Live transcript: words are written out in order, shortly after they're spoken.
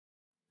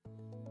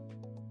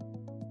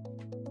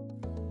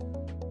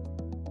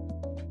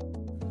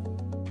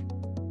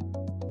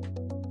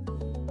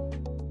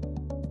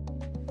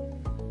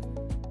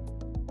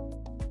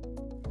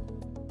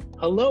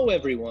Hello,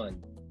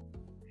 everyone.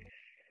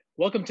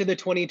 Welcome to the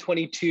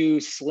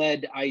 2022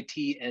 SLED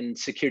IT and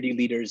Security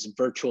Leaders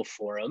Virtual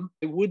Forum.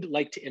 I would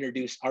like to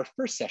introduce our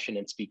first session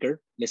and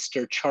speaker,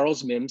 Mr.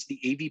 Charles Mims,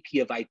 the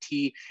AVP of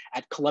IT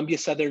at Columbia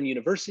Southern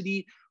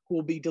University, who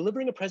will be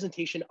delivering a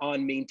presentation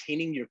on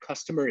maintaining your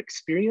customer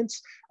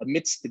experience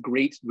amidst the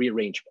great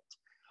rearrangement.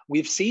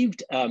 We've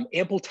saved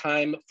ample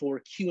time for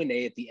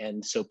Q&A at the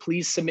end, so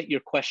please submit your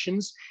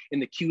questions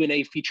in the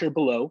Q&A feature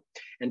below,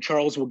 and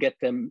Charles will get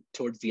them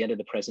towards the end of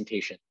the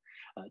presentation.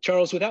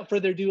 Charles, without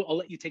further ado, I'll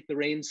let you take the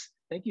reins.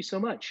 Thank you so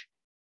much.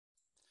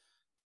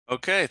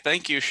 Okay,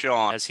 thank you,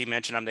 Sean. As he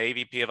mentioned, I'm the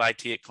AVP of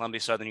IT at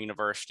Columbia Southern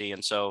University.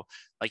 And so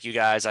like you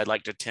guys, I'd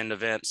like to attend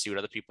events, see what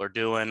other people are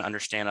doing,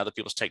 understand other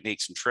people's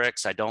techniques and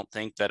tricks. I don't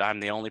think that I'm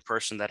the only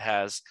person that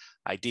has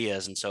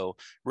ideas. And so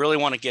really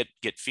want to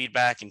get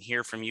feedback and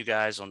hear from you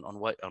guys on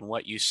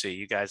what you see,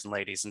 you guys and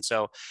ladies. And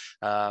so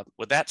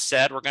with that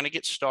said, we're going to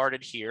get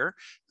started here.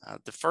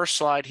 The first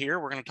slide here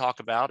we're going to talk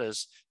about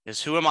is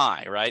who am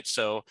I, right?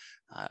 So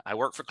I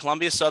work for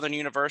Columbia Southern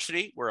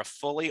University. We're a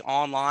fully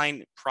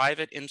online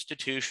private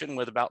institution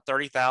with about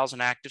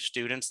 30,000 active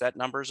students. That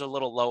number is a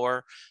little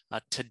lower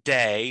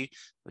today.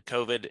 The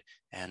COVID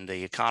and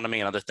the economy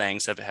and other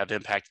things have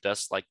impacted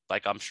us, like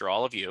I'm sure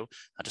all of you,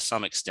 to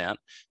some extent.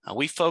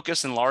 We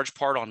focus in large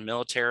part on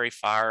military,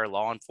 fire,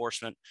 law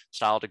enforcement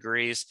style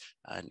degrees,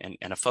 and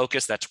a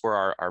focus that's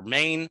where our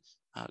main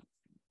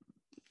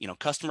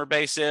customer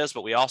base is,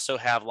 but we also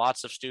have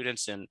lots of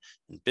students in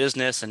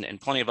business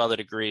and plenty of other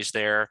degrees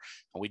there.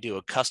 We do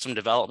a custom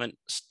development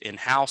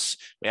in-house.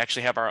 We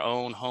actually have our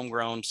own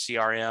homegrown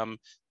CRM,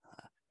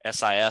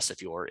 SIS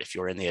if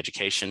you're in the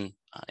education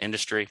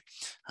industry,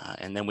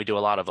 and then we do a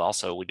lot of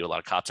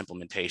COTS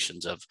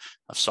implementations of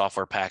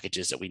software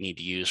packages that we need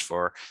to use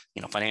for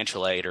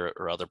financial aid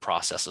or other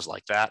processes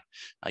like that.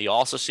 You'll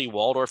also see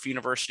Waldorf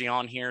University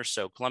on here.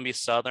 So Columbia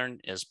Southern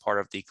is part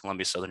of the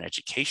Columbia Southern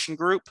Education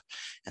Group,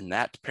 and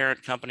that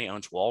parent company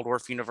owns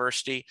Waldorf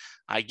University.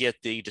 I get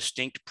the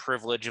distinct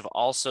privilege of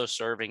also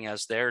serving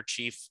as their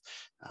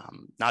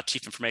not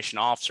chief information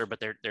officer, but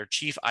their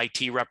chief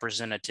IT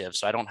representative.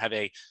 So I don't have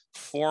a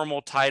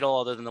formal title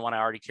other than the one I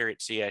already carry at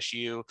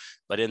CSU,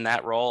 but in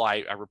that role,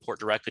 I report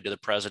directly to the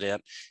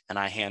president, and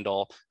I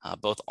handle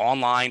both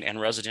online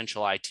and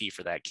residential IT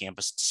for that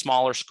campus.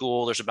 Smaller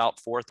school, there's about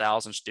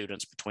 4,000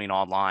 students between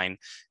online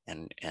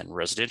and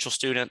residential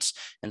students.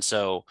 And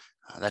so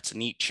that's a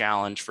neat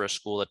challenge for a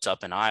school that's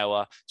up in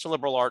Iowa. It's a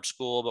liberal arts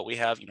school, but we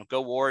have, Go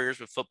Warriors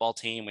with football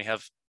team. We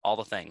have all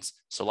the things.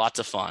 So lots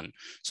of fun.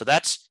 So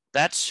that's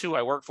who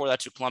I work for.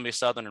 That's who Columbia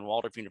Southern and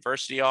Waldorf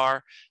University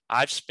are.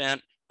 I've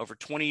spent over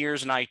 20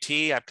 years in IT.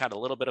 I've got a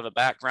little bit of a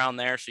background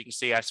there. So you can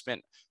see I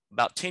spent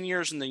about 10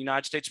 years in the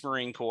United States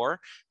Marine Corps.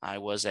 I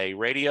was a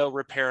radio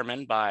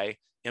repairman by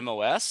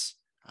MOS,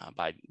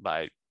 by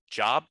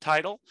job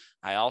title.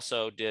 I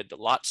also did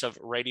lots of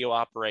radio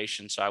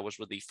operations. So I was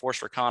with the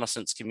Force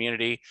Reconnaissance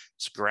Community.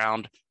 It's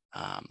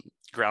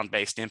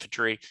ground-based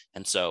infantry.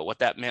 And so what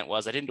that meant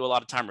was I didn't do a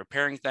lot of time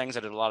repairing things.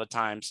 I did a lot of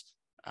times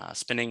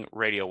spinning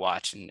radio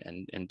watch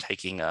and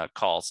taking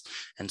calls.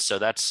 And so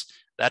that's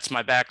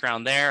my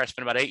background there. I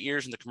spent about 8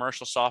 years in the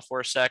commercial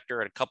software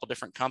sector at a couple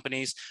different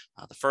companies.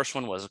 The first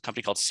one was a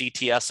company called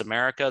CTS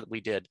America.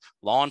 We did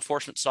law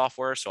enforcement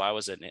software. So I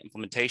was an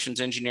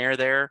implementations engineer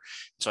there.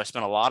 So I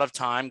spent a lot of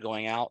time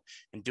going out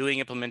and doing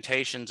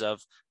implementations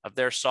of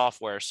their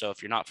software. So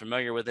if you're not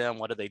familiar with them,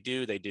 what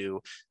do? They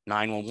do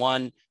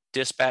 911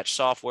 dispatch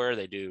software.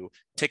 They do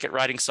ticket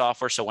writing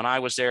software. So when I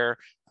was there,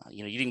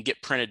 you didn't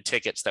get printed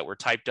tickets that were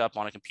typed up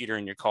on a computer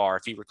in your car.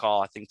 If you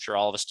recall, I think sure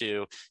all of us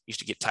do, used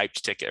to get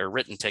typed ticket or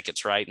written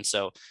tickets, right? And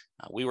so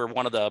we were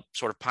one of the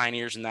sort of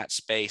pioneers in that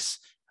space,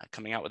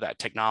 coming out with that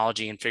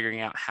technology and figuring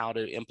out how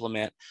to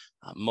implement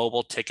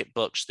mobile ticket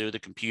books through the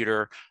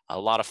computer. A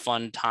lot of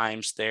fun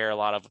times there, a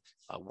lot of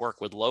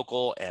work with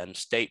local and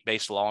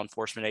state-based law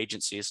enforcement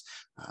agencies.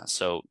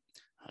 So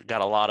I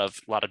got a lot of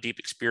deep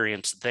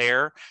experience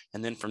there.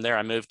 And then from there,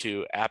 I moved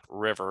to App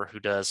River, who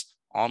does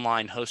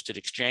online hosted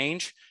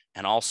exchange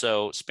and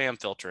also spam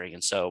filtering.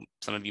 And so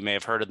some of you may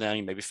have heard of them,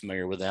 you may be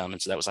familiar with them.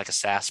 And so that was like a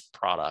SaaS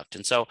product.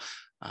 And so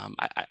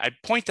I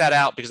point that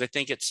out because I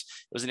think it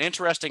was an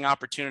interesting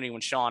opportunity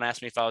when Sean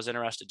asked me if I was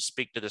interested to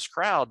speak to this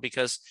crowd,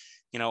 because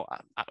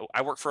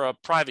I work for a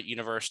private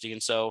university.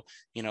 And so,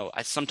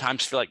 I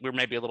sometimes feel like we're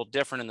maybe a little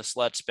different in the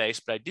SLED space,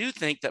 but I do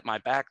think that my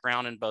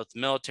background in both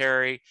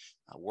military,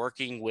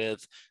 working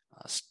with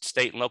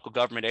state and local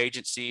government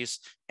agencies,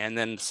 and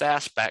then the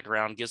SaaS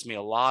background gives me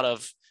a lot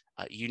of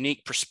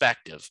unique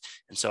perspective.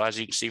 And so as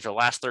you can see, for the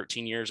last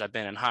 13 years, I've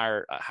been in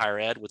higher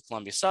ed with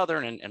Columbia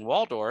Southern and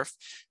Waldorf.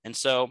 And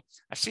so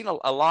I've seen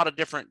a lot of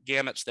different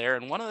gamuts there.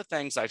 And one of the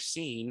things I've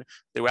seen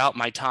throughout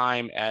my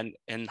time and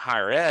in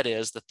higher ed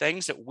is the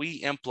things that we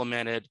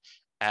implemented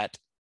at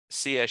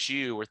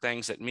CSU were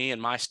things that me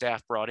and my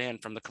staff brought in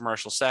from the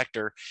commercial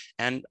sector.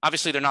 And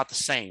obviously they're not the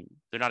same.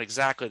 They're not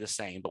exactly the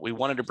same, but we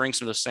wanted to bring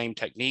some of the same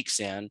techniques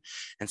in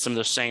and some of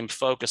the same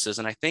focuses.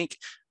 And I think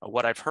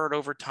what I've heard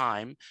over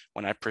time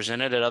when I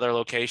presented at other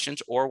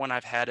locations or when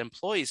I've had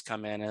employees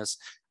come in is,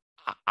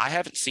 I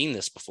haven't seen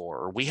this before,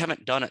 or we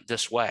haven't done it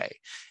this way.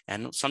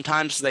 And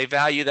sometimes they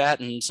value that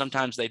and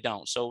sometimes they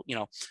don't. So,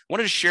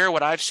 wanted to share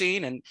what I've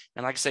seen. And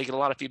like I say, get a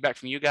lot of feedback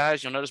from you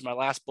guys. You'll notice my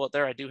last bullet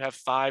there, I do have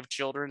 5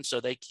 children, so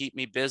they keep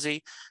me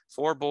busy,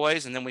 4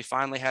 boys. And then we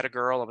finally had a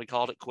girl and we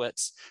called it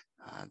quits.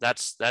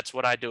 That's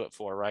what I do it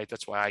for, right?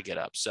 That's why I get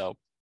up. So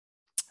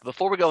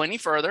before we go any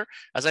further,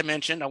 as I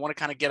mentioned, I want to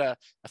kind of get a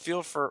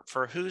feel for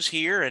who's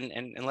here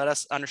and let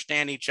us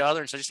understand each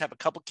other. And so I just have a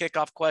couple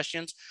kickoff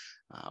questions.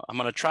 I'm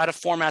going to try to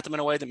format them in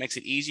a way that makes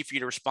it easy for you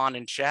to respond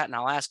in chat. And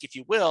I'll ask if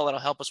you will, that'll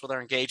help us with our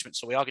engagement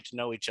so we all get to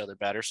know each other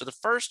better. So the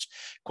first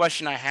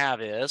question I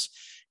have is,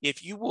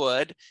 if you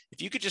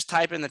could just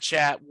type in the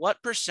chat,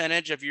 what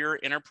percentage of your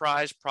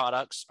enterprise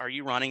products are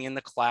you running in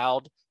the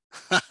cloud?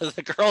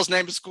 The girl's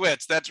name is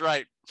Quits. That's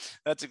right.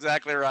 That's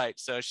exactly right.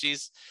 So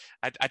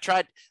I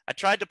tried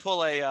to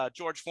pull a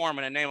George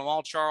Foreman and name them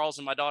all Charles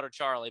and my daughter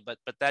Charlie, but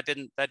that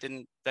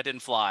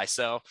didn't fly.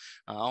 So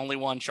only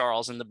one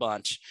Charles in the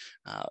bunch.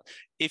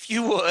 If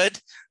you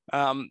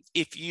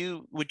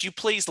would you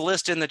please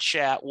list in the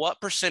chat what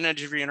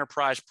percentage of your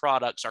enterprise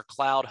products are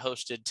cloud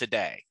hosted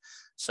today?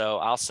 So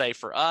I'll say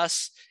for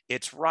us,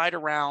 it's right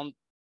around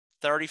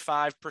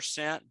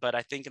 35%, but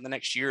I think in the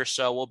next year or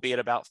so, we'll be at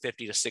about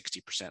 50 to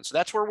 60%. So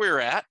that's where we're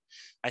at.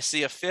 I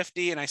see a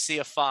 50 and I see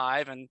a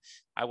 5, and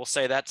I will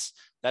say that's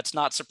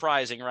not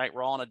surprising, right?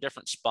 We're all in a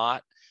different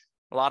spot.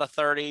 A lot of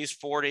 30s,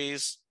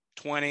 40s,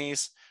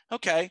 20s.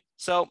 Okay,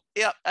 so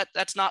yeah,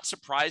 that's not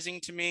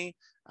surprising to me.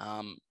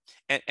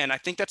 And I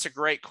think that's a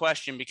great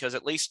question because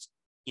at least,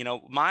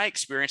 my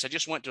experience, I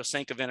just went to a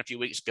Sync event a few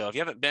weeks ago. If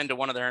you haven't been to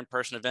one of their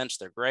in-person events,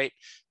 they're great.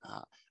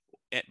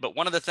 But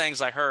one of the things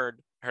I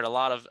heard a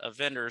lot of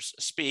vendors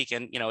speak,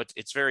 and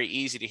it's very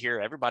easy to hear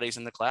everybody's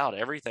in the cloud,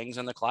 everything's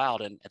in the cloud,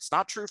 and it's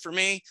not true for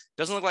me. It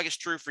doesn't look like it's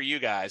true for you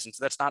guys, and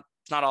so that's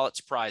not all that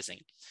surprising.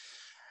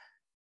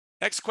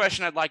 Next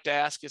question I'd like to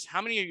ask is,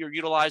 how many of you are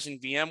utilizing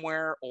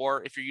VMware,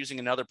 or if you're using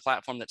another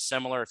platform that's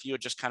similar? If you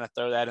would just kind of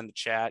throw that in the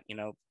chat,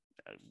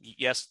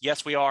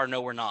 yes we are,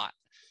 no we're not.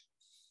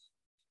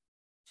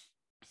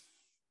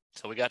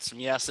 So we got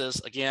some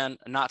yeses. Again,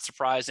 not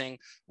surprising.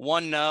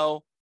 1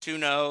 no, 2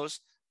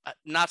 no's.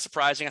 Not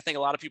surprising. I think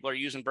a lot of people are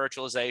using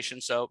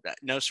virtualization, so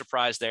no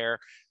surprise there.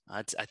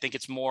 I think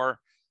it's more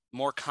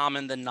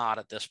common than not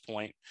at this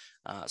point.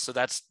 So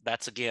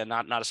that's again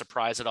not a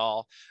surprise at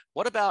all.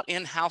 What about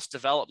in-house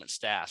development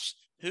staffs?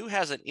 Who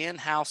has an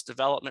in-house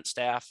development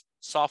staff?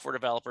 Software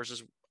developers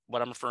is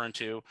what I'm referring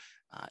to,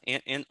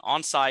 in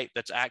on site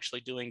that's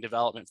actually doing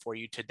development for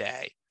you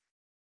today.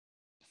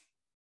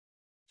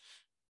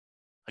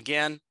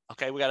 Again,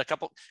 okay, we got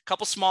a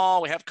couple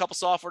small. We have a couple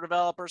software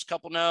developers,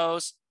 couple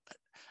no's.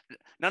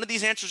 None of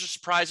these answers are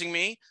surprising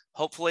me.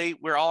 Hopefully,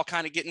 we're all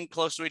kind of getting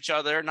close to each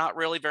other. Not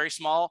really very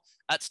small.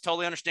 That's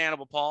totally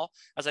understandable, Paul.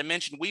 As I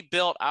mentioned, we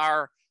built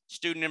our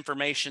student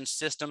information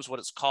systems, what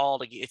it's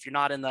called. If you're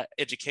not in the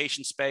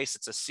education space,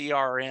 it's a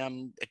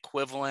CRM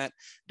equivalent.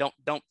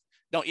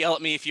 Don't yell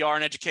at me if you are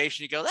in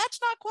education. You go, that's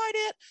not quite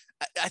it.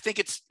 I think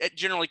it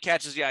generally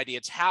catches the idea.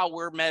 It's how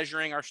we're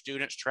measuring our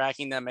students,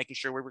 tracking them, making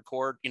sure we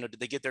record, did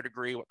they get their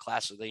degree? What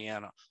class are they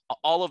in?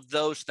 All of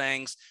those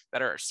things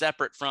that are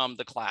separate from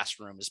the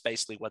classroom is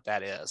basically what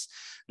that is.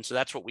 And so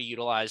that's what we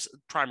utilize,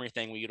 primary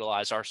thing we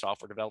utilize our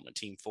software development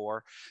team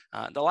for.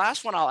 The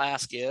last one I'll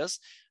ask is,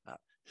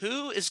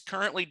 who is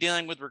currently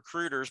dealing with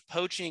recruiters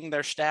poaching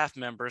their staff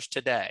members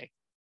today?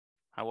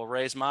 I will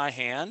raise my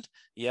hand.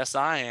 Yes,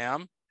 I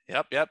am.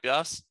 Yep,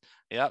 yes.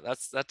 Yeah,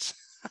 that's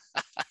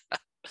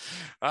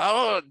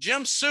oh,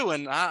 Jim's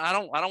suing. I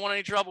don't want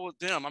any trouble with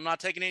Tim. I'm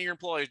not taking any of your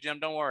employees, Jim.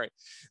 Don't worry.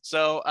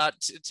 So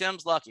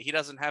Tim's lucky. He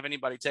doesn't have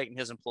anybody taking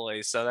his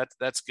employees. So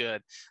that's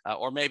good.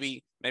 Or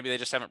maybe they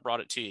just haven't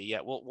brought it to you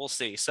yet. We'll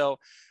see. So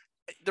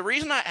the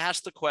reason I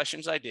asked the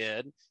questions I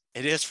did,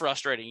 it is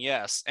frustrating,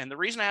 yes. And the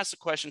reason I asked the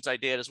questions I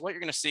did is what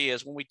you're going to see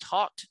is when we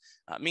talked,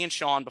 me and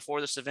Sean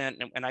before this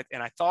event, and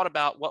I thought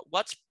about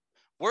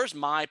where's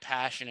my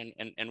passion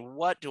and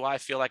what do I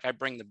feel like I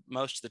bring the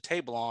most to the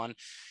table on?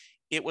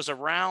 It was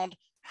around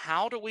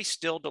how do we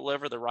still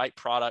deliver the right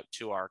product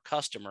to our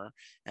customer?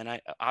 And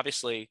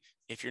obviously,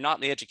 if you're not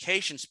in the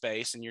education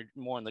space and you're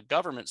more on the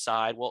government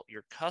side, well,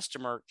 your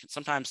customer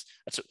sometimes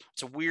it's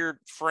a weird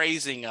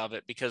phrasing of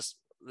it because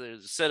the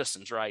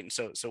citizens, right? And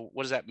so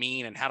what does that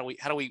mean? And how do we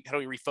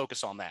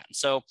refocus on that? And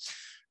so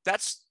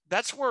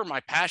that's where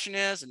my passion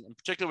is, and in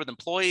particular with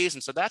employees.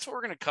 And so that's what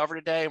we're going to cover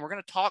today. And we're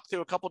going to talk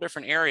through a couple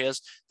different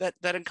areas that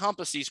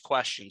encompass these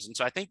questions. And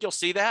so I think you'll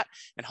see that,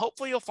 and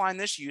hopefully you'll find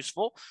this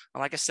useful.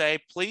 And like I say,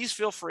 please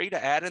feel free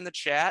to add in the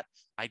chat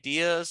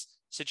ideas,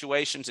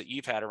 situations that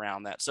you've had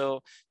around that.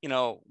 So,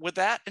 with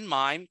that in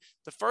mind,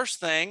 the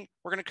first thing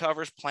we're going to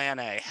cover is plan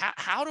A.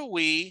 How do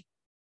we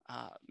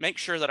make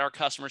sure that our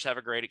customers have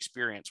a great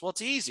experience? Well,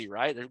 it's easy,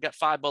 right? They've got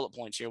 5 bullet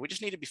points here. We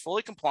just need to be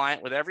fully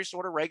compliant with every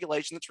sort of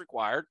regulation that's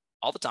required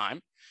all the time.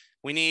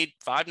 We need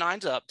 5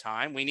 nines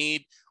uptime. We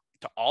need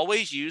to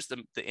always use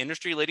the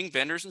industry leading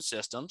vendors and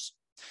systems.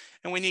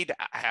 And we need to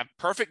have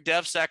perfect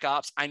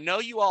DevSecOps. I know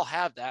you all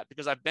have that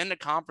because I've been to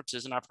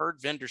conferences and I've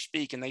heard vendors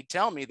speak, and they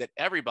tell me that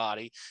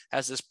everybody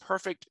has this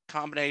perfect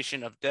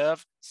combination of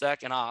Dev,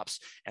 Sec, and Ops,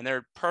 and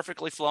they're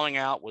perfectly flowing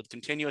out with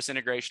continuous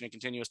integration and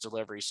continuous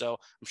delivery. So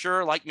I'm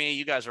sure, like me,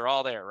 you guys are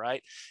all there,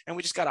 right? And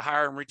we just got to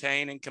hire and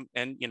retain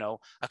and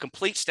a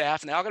complete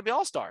staff, and they're all going to be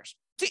all-stars.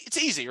 It's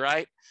easy,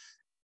 right?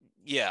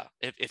 Yeah,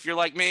 if you're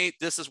like me,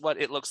 this is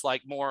what it looks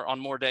like on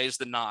more days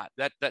than not.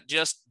 That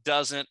just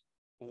doesn't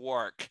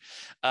work.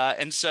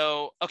 And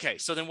so, okay,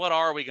 so then what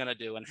are we going to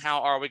do, and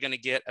how are we going to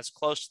get as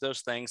close to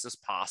those things as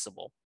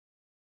possible?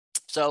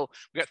 So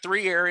we got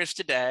 3 areas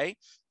today.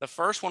 The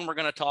first one we're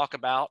going to talk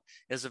about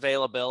is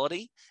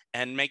availability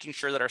and making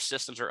sure that our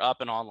systems are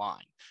up and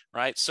online,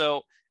 right?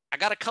 So I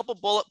got a couple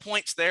bullet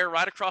points there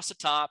right across the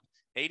top: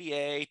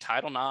 ADA,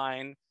 Title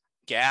IX,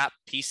 GAP,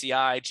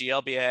 PCI,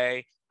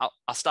 GLBA.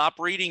 I'll stop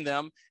reading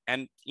them,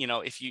 and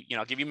if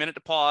I'll give you a minute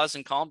to pause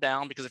and calm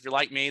down, because if you're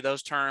like me,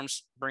 those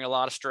terms bring a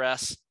lot of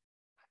stress.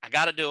 I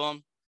got to do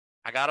them.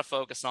 I got to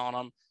focus on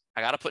them.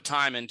 I got to put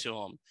time into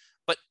them.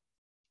 But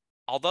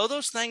although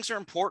those things are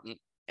important,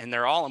 and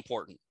they're all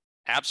important,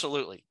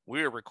 absolutely,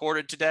 we are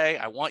recorded today.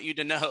 I want you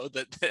to know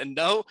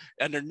that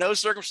under no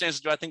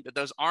circumstances do I think that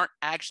those aren't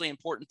actually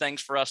important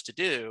things for us to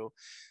do.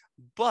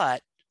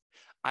 But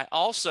I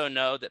also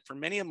know that for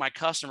many of my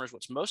customers,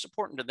 what's most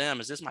important to them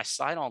is my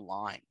site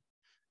online?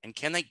 And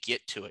can they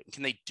get to it? And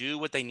can they do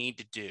what they need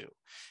to do?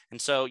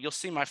 And so you'll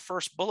see my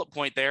first bullet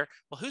point there.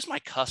 Well, who's my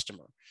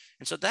customer?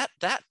 And so that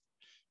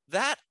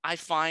I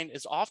find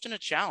is often a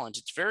challenge.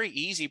 It's very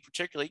easy,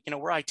 particularly,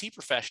 we're IT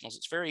professionals.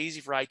 It's very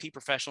easy for IT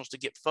professionals to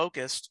get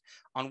focused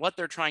on what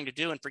they're trying to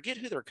do and forget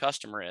who their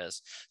customer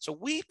is. So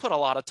we put a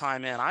lot of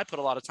time in. I put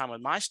a lot of time with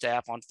my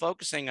staff on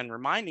focusing and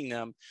reminding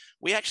them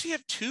we actually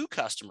have 2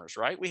 customers,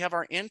 right? We have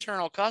our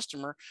internal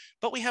customer,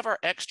 but we have our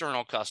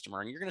external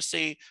customer. And you're going to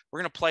see,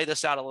 we're going to play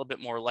this out a little bit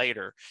more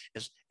later,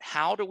 is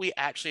how do we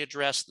actually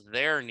address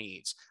their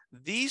needs?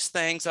 These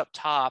things up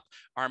top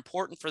are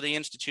important for the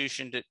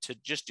institution to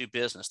just do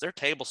business. They're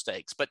table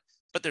stakes, but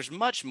there's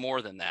much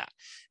more than that.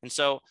 And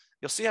so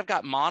you'll see I've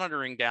got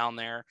monitoring down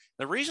there.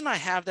 The reason I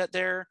have that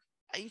there,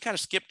 you can kind of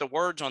skip the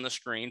words on the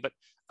screen, but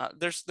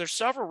there's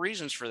several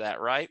reasons for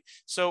that, right?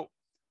 So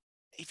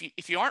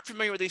if you aren't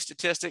familiar with these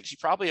statistics, you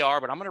probably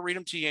are, but I'm going to read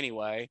them to you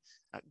anyway.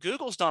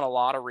 Google's done a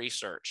lot of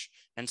research.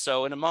 And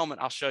so in a moment,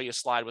 I'll show you a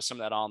slide with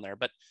some of that on there.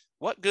 But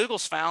what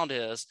Google's found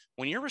is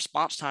when your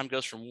response time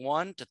goes from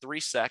 1 to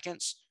 3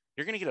 seconds,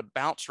 you're going to get a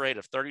bounce rate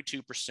of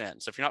 32%.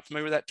 So if you're not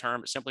familiar with that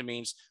term, it simply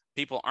means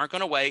people aren't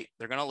going to wait,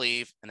 they're going to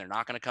leave, and they're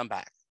not going to come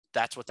back.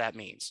 That's what that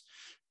means.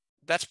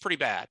 That's pretty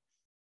bad.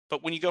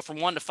 But when you go from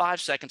 1 to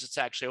 5 seconds, it's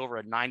actually over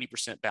a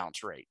 90%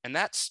 bounce rate. And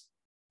that's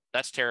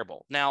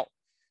terrible. Now,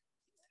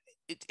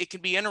 it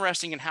can be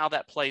interesting in how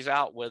that plays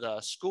out with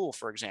a school,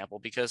 for example,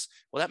 because,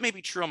 well, that may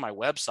be true on my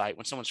website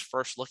when someone's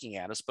first looking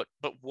at us, but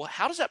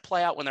how does that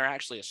play out when they're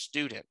actually a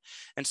student?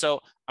 And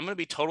so I'm going to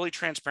be totally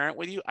transparent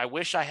with you. I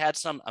wish I had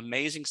some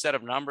amazing set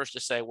of numbers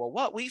to say, well,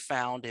 what we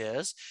found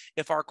is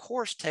if our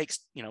course takes,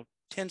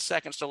 10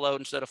 seconds to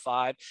load instead of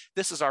 5,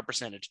 this is our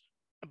percentage.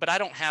 But I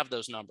don't have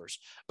those numbers.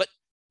 But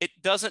it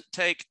doesn't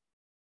take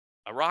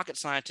a rocket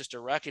scientist to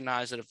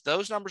recognize that if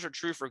those numbers are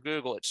true for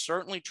Google, it's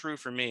certainly true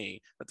for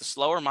me, that the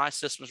slower my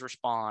systems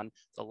respond,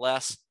 the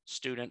less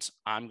students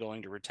I'm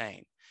going to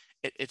retain.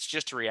 It's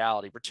just a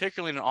reality,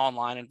 particularly in an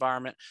online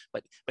environment.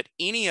 But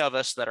any of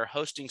us that are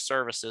hosting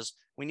services,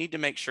 we need to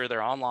make sure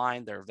they're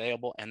online, they're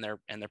available, and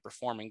they're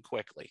performing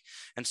quickly.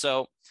 And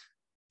so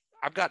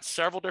I've got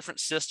several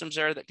different systems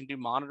there that can do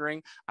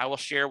monitoring. I will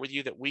share with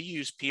you that we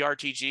use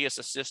PRTG as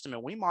a system,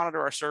 and we monitor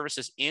our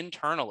services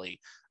internally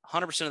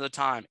 100% of the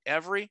time.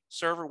 Every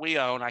server we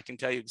own, I can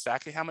tell you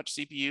exactly how much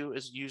CPU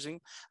is using.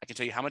 I can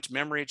tell you how much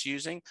memory it's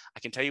using. I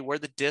can tell you where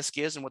the disk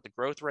is and what the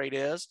growth rate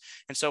is.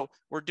 And so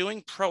we're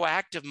doing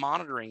proactive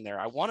monitoring there.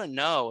 I want to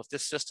know if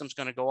this system's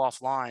going to go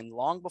offline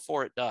long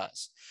before it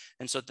does.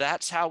 And so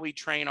that's how we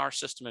train our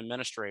system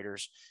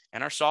administrators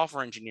and our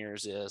software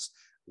engineers is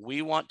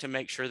we want to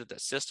make sure that the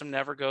system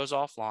never goes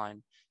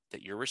offline,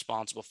 that you're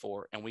responsible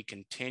for, and we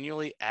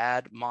continually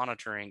add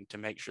monitoring to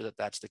make sure that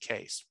that's the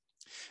case.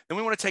 Then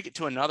we want to take it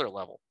to another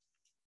level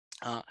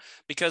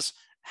because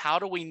how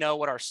do we know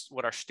what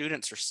our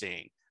students are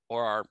seeing,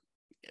 or our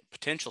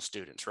potential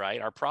students,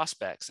 right? Our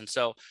prospects. And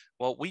so,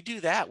 well, we do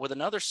that with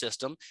another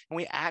system, and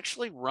we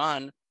actually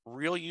run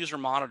real user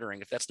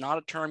monitoring. If that's not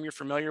a term you're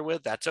familiar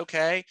with, that's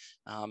okay.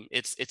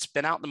 It's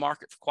been out in the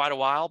market for quite a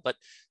while, but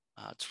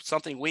it's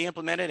something we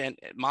implemented, and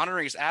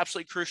monitoring is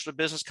absolutely crucial to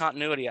business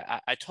continuity.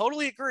 I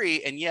totally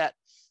agree. And yet,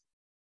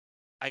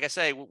 like I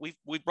say,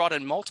 we've brought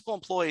in multiple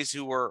employees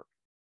who were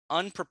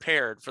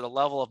unprepared for the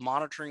level of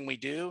monitoring we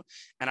do.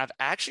 And I've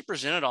actually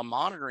presented on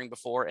monitoring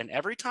before. And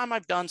every time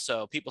I've done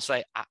so, people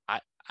say,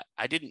 I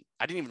I didn't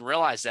even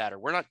realize that, or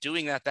we're not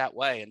doing that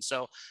way. And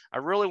so I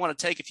really want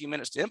to take a few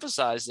minutes to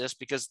emphasize this,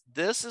 because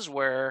this is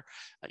where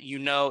you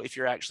know if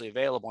you're actually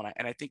available.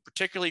 And I think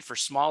particularly for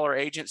smaller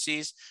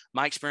agencies,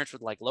 my experience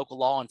with like local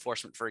law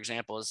enforcement, for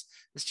example, is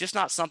it's just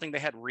not something they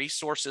had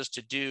resources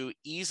to do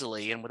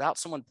easily. And without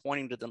someone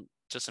pointing to them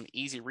to some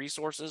easy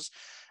resources,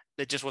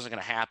 it just wasn't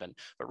going to happen.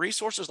 But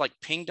resources like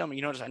Pingdom,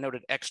 you notice I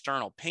noted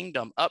external,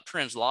 Pingdom,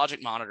 Uptrends,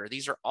 Logic Monitor,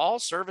 these are all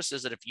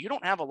services that if you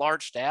don't have a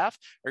large staff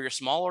or you're a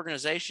small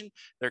organization,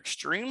 they're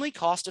extremely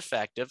cost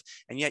effective,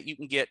 and yet you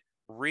can get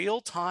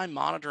real-time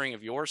monitoring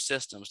of your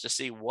systems to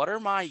see, what are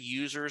my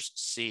users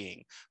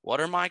seeing?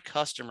 What are my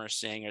customers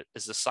seeing?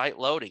 Is the site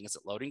loading? Is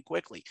it loading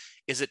quickly?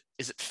 Is it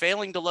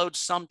failing to load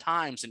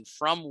sometimes, and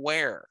from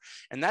where?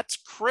 And that's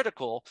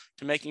critical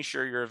to making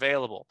sure you're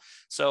available.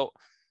 So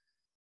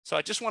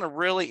I just want to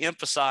really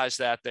emphasize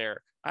that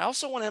there. I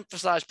also want to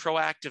emphasize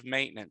proactive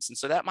maintenance. And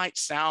so that might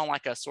sound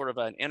like a sort of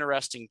an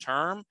interesting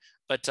term,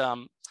 but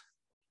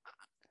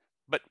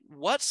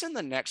what's in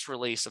the next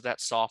release of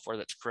that software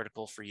that's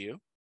critical for you?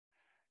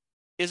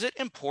 Is it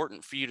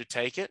important for you to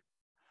take it?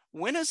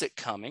 When is it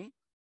coming?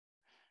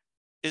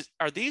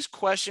 Are these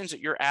questions that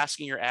you're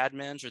asking your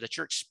admins, or that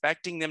you're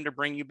expecting them to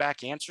bring you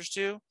back answers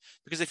to?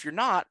 Because if you're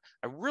not,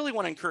 I really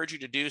want to encourage you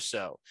to do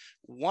so.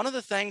 One of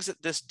the things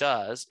that this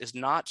does is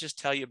not just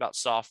tell you about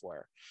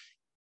software.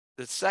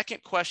 The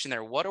second question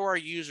there, what do our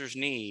users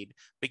need,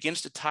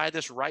 begins to tie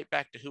this right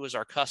back to who is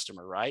our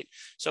customer, right?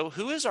 So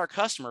who is our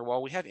customer?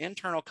 Well, we have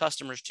internal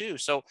customers too.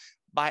 So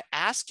by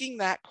asking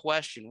that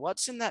question,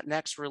 what's in that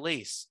next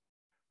release?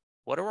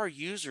 What do our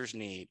users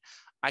need?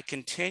 I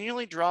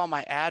continually draw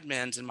my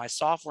admins and my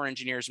software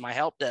engineers, my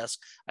help desk,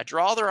 I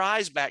draw their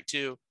eyes back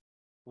to,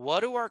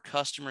 what do our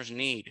customers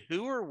need?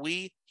 Who are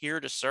we here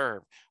to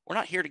serve? We're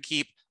not here to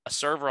keep a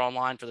server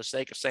online for the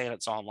sake of saying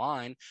it's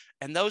online.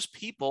 And those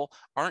people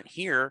aren't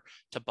here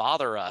to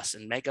bother us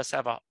and make us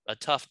have a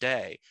tough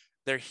day.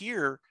 They're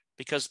here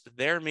because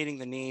they're meeting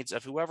the needs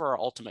of whoever our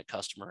ultimate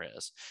customer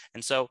is.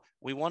 And so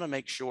we want to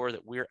make sure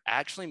that we're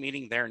actually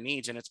meeting their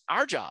needs. And it's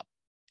our job.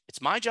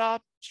 It's my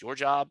job, it's your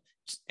job,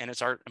 and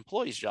it's our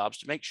employees' jobs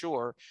to make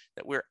sure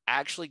that we're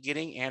actually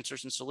getting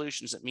answers and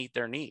solutions that meet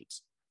their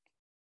needs.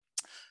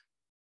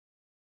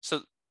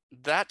 So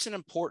that's an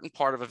important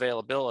part of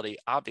availability,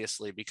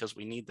 obviously, because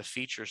we need the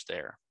features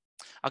there.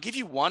 I'll give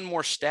you one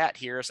more stat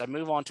here as I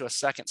move on to a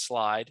second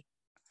slide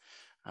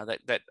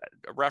that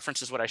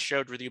references what I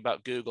showed with you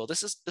about Google.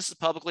 This is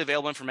publicly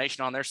available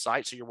information on their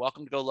site, so you're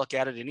welcome to go look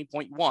at it at any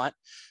point you want.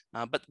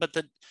 But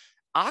the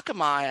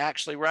Akamai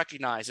actually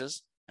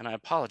recognizes, and I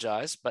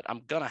apologize, but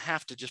I'm going to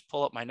have to just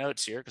pull up my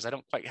notes here because I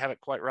don't quite have it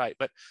quite right.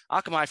 But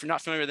Akamai, if you're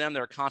not familiar with them,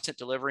 they're a content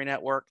delivery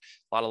network.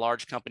 A lot of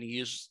large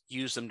companies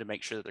use them to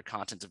make sure that their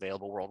content's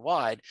available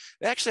worldwide.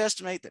 They actually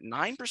estimate that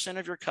 9%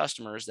 of your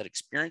customers that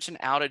experience an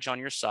outage on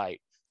your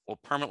site will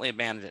permanently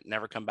abandon it and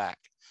never come back.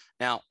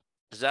 Now,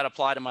 does that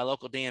apply to my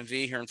local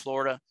DMV here in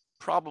Florida?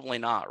 Probably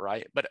not,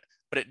 right? But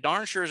it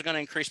darn sure is going to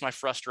increase my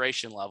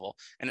frustration level,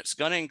 and it's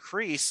going to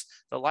increase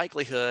the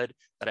likelihood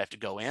that I have to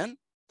go in,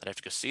 that I have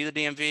to go see the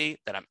DMV,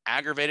 that I'm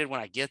aggravated when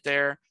I get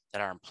there,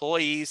 that our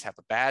employees have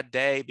a bad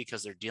day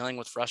because they're dealing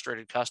with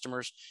frustrated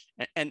customers.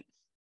 And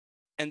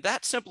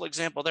that simple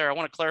example there, I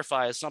want to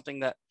clarify, is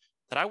something that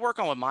I work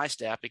on with my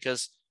staff,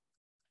 because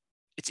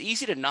it's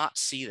easy to not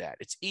see that.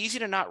 It's easy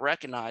to not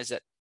recognize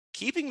that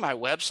keeping my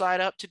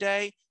website up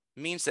today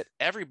means that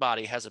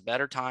everybody has a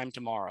better time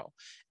tomorrow.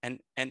 And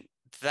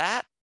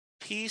that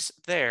piece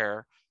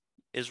there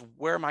is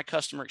where my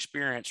customer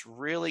experience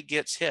really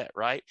gets hit,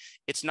 right?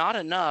 It's not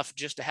enough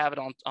just to have it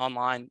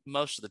online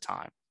most of the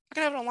time. I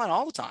can have it online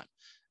all the time.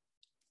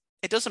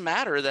 It doesn't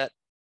matter that,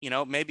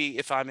 maybe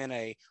if I'm in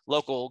a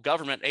local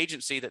government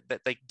agency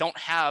that they don't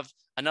have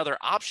another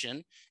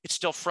option, it's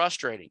still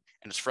frustrating,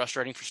 and it's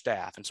frustrating for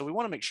staff. And so we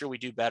want to make sure we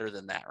do better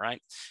than that,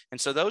 right? And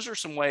so those are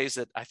some ways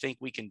that I think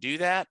we can do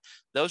that.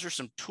 Those are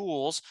some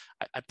tools.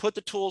 I put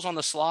the tools on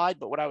the slide,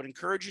 but what I would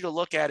encourage you to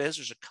look at is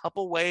there's a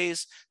couple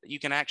ways that you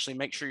can actually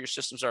make sure your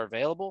systems are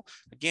available.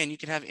 Again, you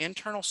can have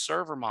internal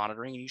server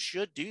monitoring, and you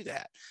should do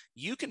that.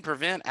 You can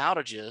prevent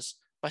outages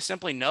by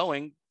simply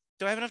knowing,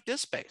 do I have enough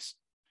disk space?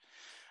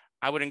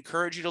 I would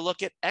encourage you to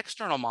look at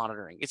external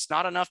monitoring. It's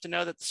not enough to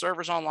know that the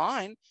server's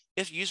online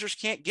if users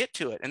can't get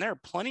to it. And there are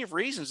plenty of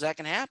reasons that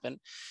can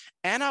happen.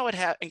 And I would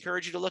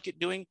encourage you to look at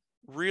doing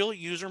real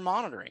user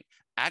monitoring,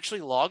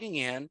 actually logging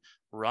in,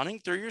 running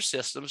through your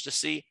systems to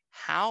see,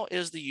 how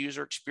is the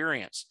user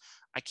experience?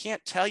 I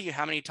can't tell you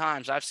how many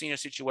times I've seen a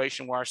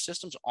situation where our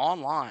system's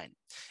online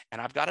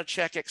and I've got a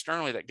check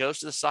externally that goes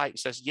to the site and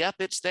says, yep,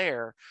 it's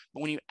there.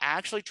 But when you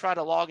actually try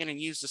to log in and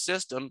use the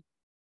system,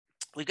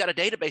 we've got a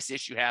database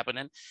issue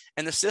happening,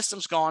 and the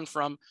system's gone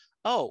from,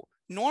 oh,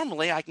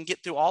 normally I can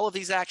get through all of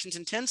these actions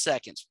in 10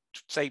 seconds,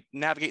 say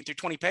navigating through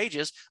 20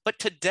 pages, but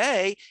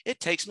today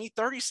it takes me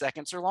 30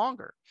 seconds or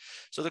longer.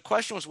 So the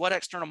question was, what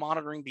external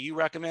monitoring do you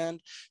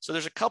recommend? So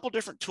there's a couple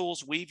different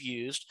tools we've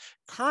used.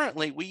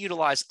 Currently, we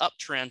utilize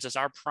Uptrends as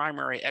our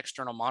primary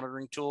external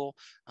monitoring tool.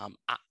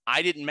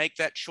 I didn't make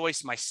that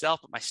choice myself,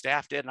 but my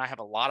staff did, and I have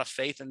a lot of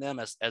faith in them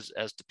as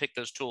to pick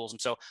those tools. And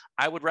so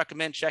I would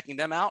recommend checking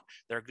them out.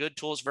 They're good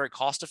tools, very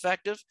cost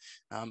effective.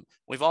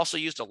 We've also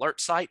used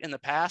AlertSite in the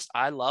past.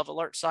 I love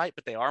AlertSite,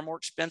 but they are more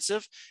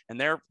expensive, and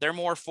they're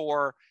more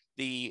for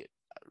the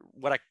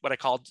what I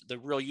call the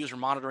real user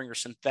monitoring or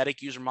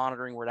synthetic user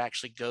monitoring, where it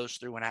actually goes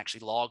through and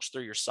actually logs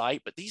through your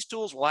site. But these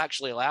tools will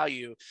actually allow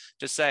you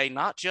to say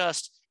not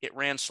just it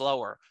ran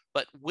slower,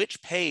 but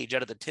which page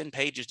out of the 10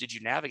 pages did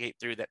you navigate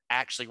through that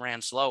actually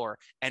ran slower,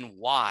 and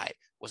why?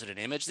 Was it an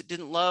image that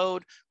didn't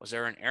load? Was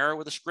there an error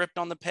with a script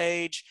on the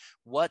page?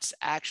 What's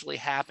actually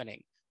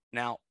happening?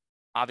 Now,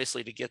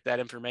 obviously, to get that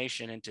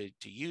information and to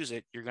use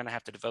it, you're going to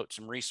have to devote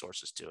some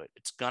resources to it.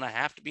 It's going to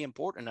have to be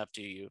important enough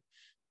to you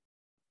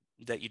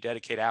that you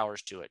dedicate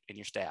hours to it in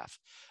your staff.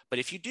 But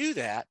if you do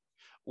that,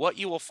 what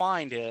you will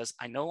find is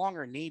I no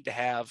longer need to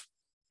have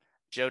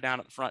Joe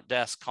down at the front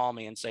desk call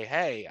me and say,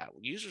 hey,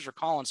 users are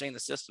calling saying the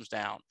system's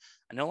down.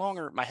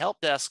 My help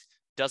desk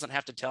doesn't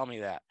have to tell me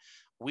that.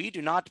 We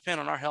do not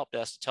depend on our help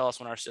desk to tell us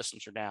when our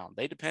systems are down.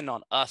 They depend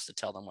on us to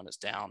tell them when it's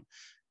down,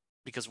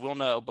 because we'll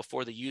know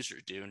before the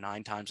users do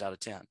 9 times out of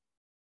 10.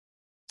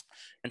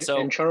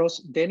 And Charles,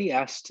 Danny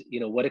asked,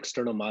 what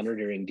external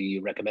monitoring do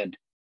you recommend?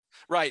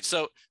 Right.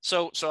 So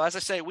as I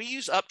say, we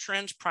use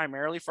Uptrends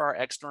primarily for our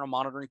external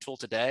monitoring tool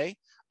today.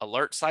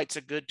 AlertSite's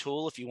a good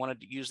tool if you wanted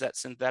to use that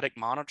synthetic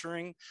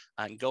monitoring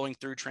and going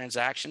through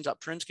transactions.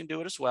 Uptrends can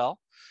do it as well.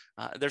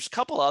 There's a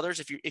couple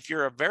others. If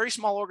you're a very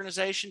small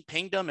organization,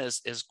 Pingdom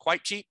is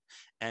quite cheap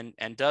and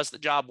does the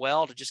job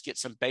well to just get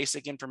some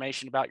basic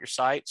information about your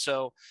site.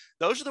 So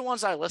those are the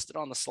ones I listed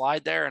on the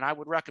slide there, and I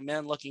would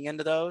recommend looking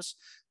into those.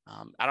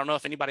 I don't know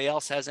if anybody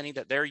else has any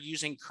that they're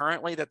using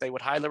currently that they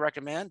would highly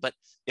recommend, but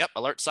yep,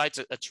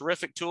 AlertSite's a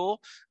terrific tool.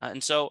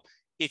 And so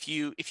if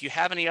you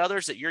have any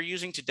others that you're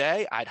using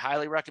today, I'd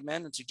highly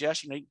recommend and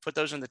suggest, you can put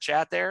those in the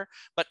chat there.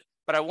 But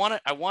I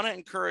want to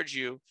encourage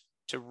you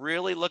to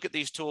really look at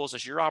these tools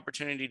as your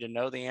opportunity to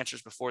know the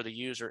answers before the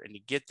user and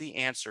to get the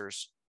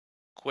answers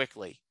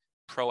quickly,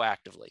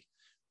 proactively.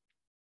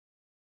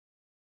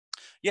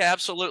 Yeah,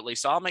 absolutely.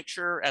 So I'll make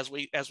sure as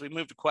we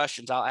move to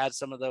questions, I'll add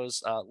some of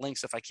those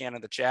links if I can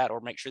in the chat, or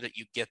make sure that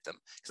you get them,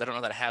 because I don't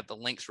know that I have the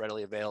links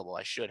readily available.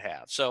 I should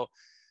have. So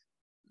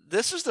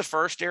this is the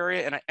first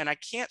area, and I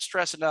can't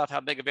stress enough how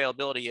big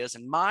availability is.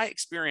 And my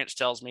experience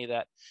tells me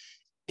that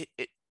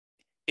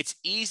it's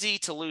easy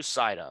to lose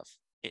sight of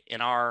in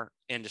our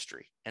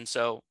industry. And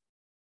so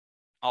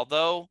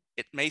although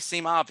it may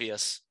seem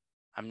obvious,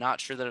 I'm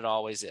not sure that it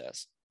always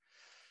is.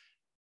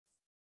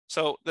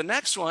 So the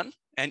next one,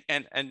 and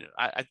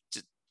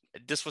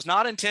this was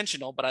not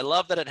intentional, but I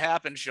love that it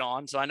happened,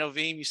 Sean. So I know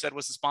Veeam, you said,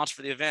 was the sponsor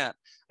for the event.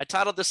 I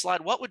titled this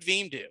slide, "What would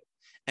Veeam do?"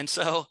 And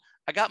so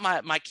I got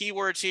my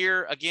keywords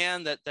here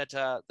again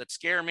that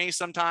scare me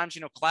sometimes.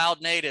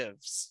 Cloud native,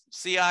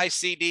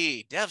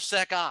 CI/CD,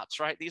 DevSecOps,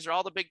 right? These are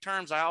all the big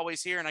terms I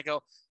always hear, and I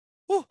go,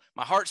 whew,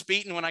 my heart's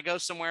beating when I go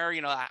somewhere.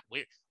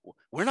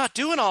 We're not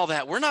doing all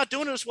that. We're not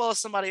doing it as well as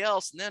somebody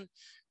else. And then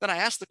I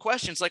ask the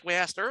questions like we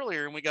asked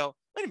earlier, and we go,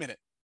 wait a minute.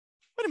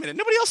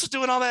 Nobody else is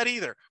doing all that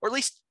either, or at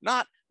least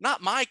not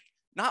my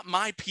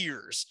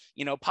peers.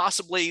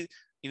 Possibly,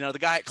 the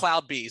guy at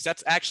CloudBees.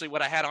 That's actually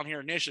what I had on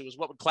here initially, was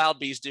what would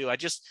CloudBees do? I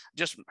just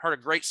heard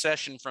a great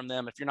session from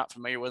them. If you're not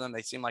familiar with them,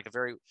 they seem like a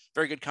very,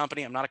 very good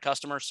company. I'm not a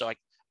customer, so I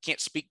can't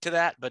speak to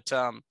that, but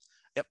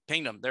yep,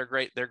 Pingdom. They're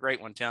great. They're a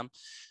great one, Tim.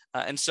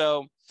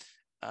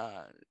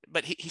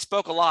 But he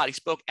spoke a lot. He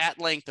spoke at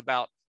length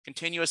about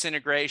continuous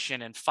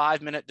integration and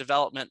 5-minute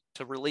development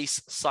to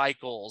release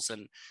cycles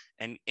and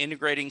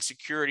integrating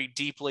security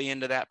deeply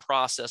into that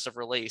process of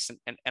release.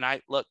 And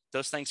I look,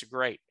 those things are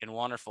great and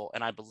wonderful.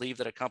 And I believe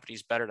that a company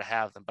is better to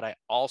have them. But I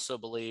also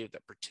believe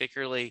that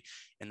particularly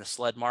in the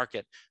SLED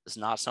market, is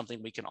not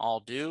something we can all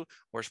do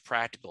or is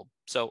practical.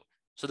 So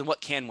then what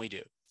can we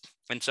do?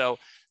 And so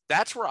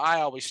that's where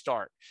I always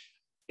start.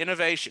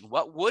 Innovation.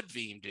 What would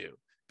Veeam do?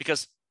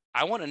 Because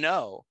I want to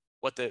know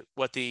what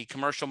the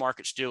commercial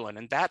market's doing.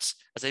 And that's,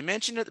 as I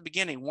mentioned at the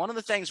beginning, one of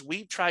the things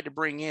we've tried to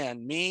bring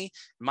in, me,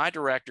 my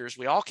directors,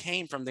 we all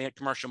came from the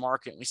commercial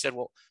market. And we said,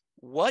 well,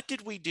 what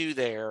did we do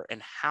there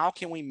and how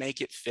can we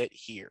make it fit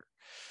here?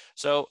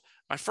 So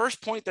my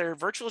first point there,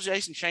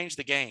 virtualization changed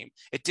the game.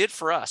 It did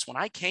for us. When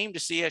I came to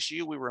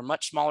CSU, we were a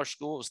much smaller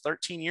school. It was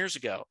 13 years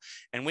ago,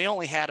 and we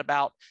only had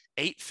about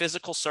 8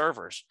 physical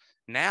servers.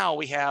 Now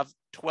we have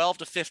 12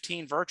 to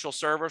 15 virtual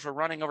servers. We're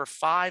running over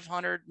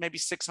 500, maybe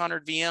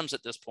 600 VMs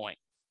at this point.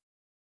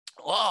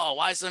 Whoa,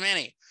 why so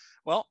many?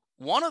 Well,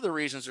 one of the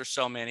reasons there's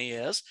so many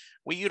is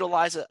we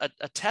utilize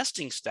a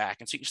testing stack.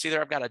 And so you can see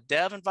there, I've got a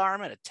dev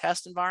environment, a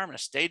test environment,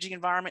 a staging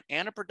environment,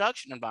 and a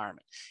production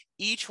environment.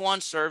 Each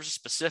one serves a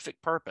specific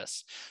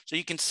purpose. So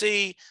you can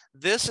see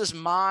this is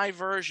my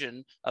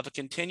version of a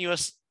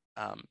continuous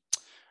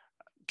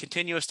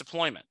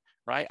deployment.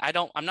 Right?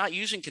 I'm not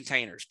using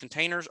containers.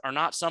 Containers are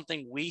not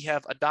something we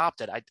have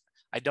adopted.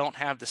 I don't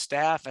have the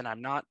staff, and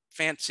I'm not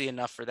fancy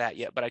enough for that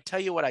yet. But I tell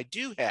you what I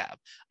do have.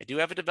 I do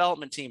have a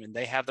development team, and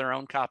they have their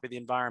own copy of the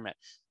environment.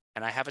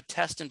 and I have a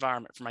test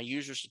environment for my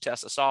users to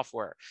test the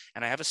software,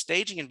 and I have a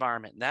staging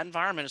environment, and that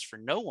environment is for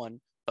no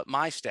one but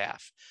my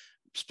staff,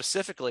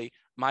 specifically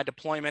my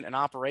deployment and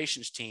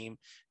operations team,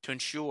 to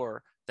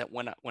ensure that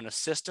when a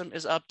system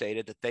is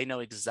updated, that they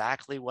know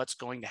exactly what's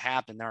going to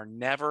happen. There are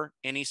never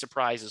any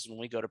surprises when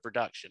we go to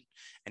production.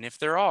 And if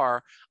there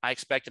are, I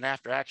expect an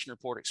after action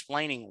report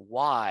explaining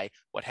why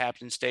what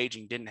happened in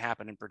staging didn't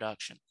happen in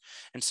production.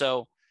 And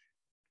so,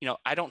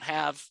 I don't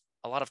have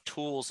a lot of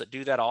tools that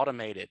do that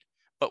automated,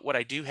 but what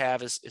I do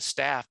have is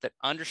staff that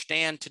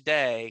understand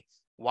today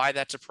why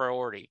that's a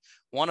priority.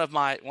 One of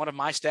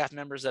my staff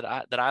members that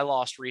I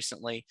lost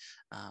recently,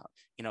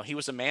 he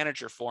was a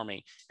manager for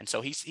me, and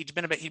so he's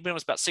been with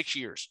us about 6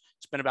 years.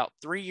 It's been about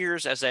 3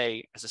 years as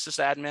a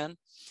sysadmin,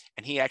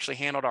 and he actually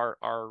handled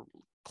our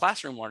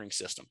classroom learning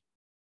system.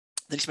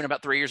 Then he spent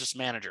about 3 years as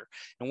manager.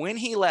 And when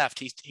he left,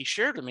 he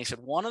shared with me, he said,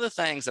 one of the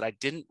things that I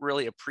didn't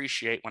really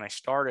appreciate when I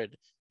started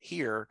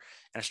here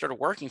and I started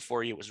working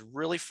for you, it was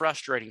really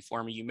frustrating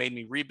for me. You made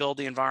me rebuild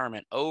the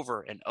environment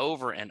over and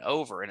over and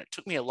over. And it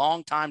took me a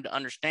long time to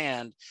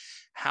understand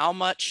how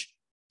much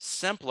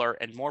simpler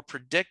and more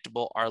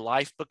predictable our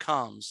life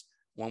becomes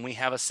when we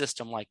have a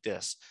system like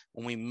this,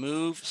 when we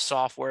move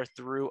software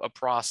through a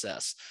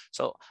process.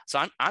 So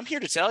I'm here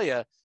to tell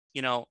you,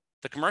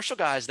 the commercial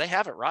guys, they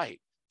have it right.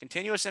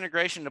 Continuous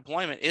integration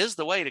deployment is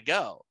the way to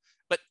go.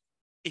 But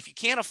if you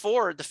can't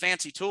afford the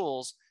fancy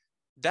tools,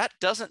 that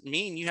doesn't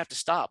mean you have to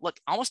stop. Look,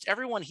 almost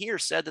everyone here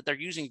said that they're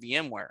using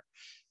VMware.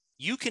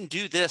 You can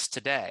do this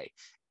today.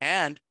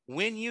 And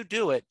when you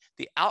do it,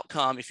 the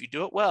outcome, if you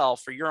do it well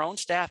for your own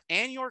staff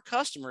and your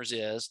customers,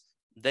 is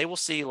they will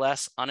see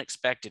less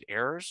unexpected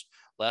errors,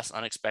 less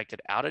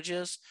unexpected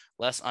outages,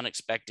 less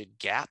unexpected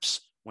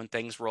gaps when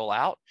things roll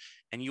out,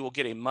 and you will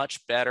get a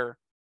much better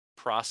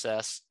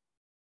process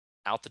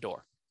out the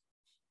door.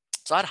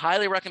 So I'd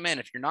highly recommend,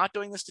 if you're not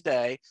doing this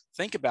today,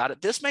 think about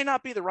it. This may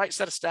not be the right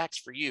set of stacks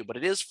for you, but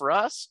it is for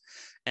us.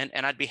 And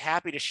I'd be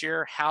happy to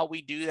share how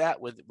we do that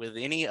with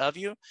any of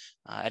you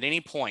at any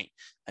point.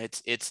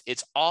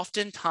 It's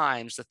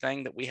oftentimes the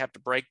thing that we have to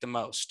break the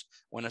most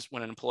when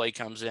an employee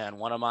comes in.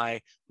 One of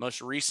my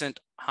most recent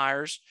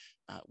hires,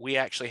 we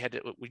actually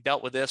we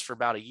dealt with this for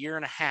about 1.5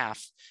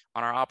 years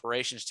on our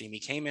operations team. He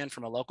came in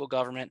from a local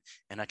government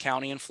in a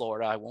county in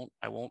Florida.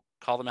 I won't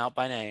call them out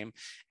by name.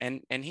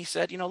 And he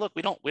said, look,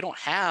 we don't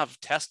have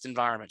test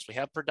environments. We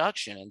have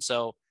production. And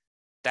so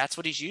that's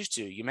what he's used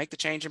to. You make the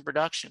change in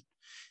production.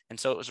 And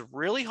so it was a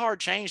really hard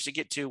change to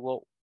get to,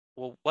 well,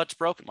 what's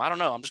broken? Well, I don't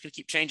know. I'm just going to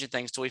keep changing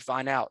things till we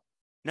find out.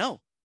 No,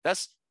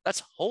 that's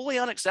wholly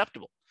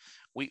unacceptable.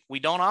 We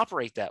don't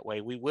operate that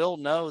way. We will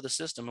know the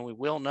system, and we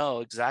will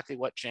know exactly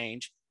what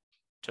change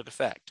took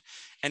effect.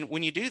 And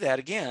when you do that,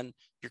 again,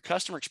 your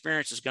customer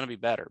experience is going to be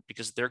better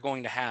because they're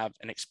going to have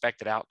an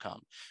expected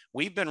outcome.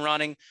 We've been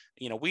running,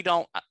 we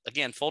don't,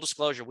 again, full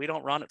disclosure, we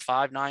don't run at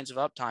 5 nines of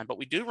uptime, but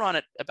we do run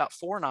at about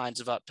 4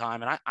 nines of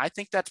uptime. And I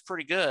think that's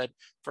pretty good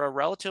for a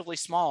relatively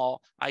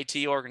small IT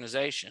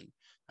organization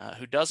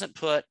who doesn't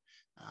put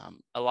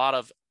a lot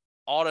of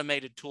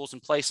automated tools in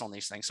place on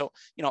these things. So,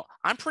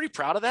 I'm pretty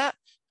proud of that.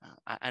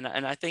 And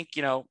I think,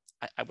 I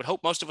would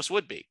hope most of us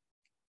would be.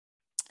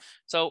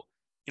 So,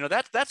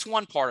 that's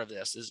one part of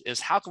this is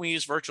how can we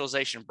use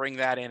virtualization, bring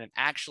that in and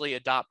actually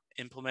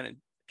implement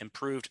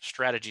improved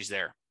strategies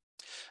there.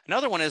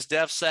 Another one is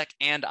DevSec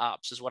and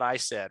Ops is what I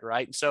said,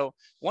 right? And so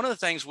one of the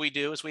things we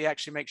do is we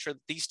actually make sure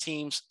that these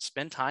teams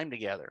spend time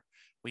together.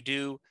 We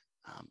do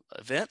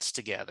events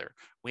together.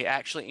 We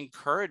actually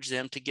encourage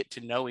them to get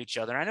to know each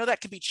other. And I know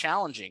that can be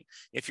challenging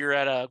if you're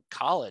at a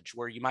college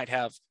where you might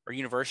have, or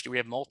university, we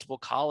have multiple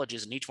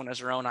colleges and each one has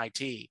their own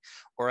IT,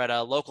 or at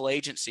a local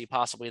agency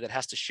possibly that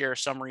has to share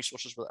some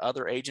resources with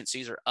other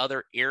agencies or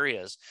other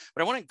areas.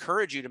 But I want to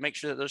encourage you to make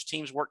sure that those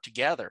teams work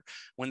together.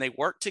 When they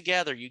work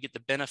together, you get the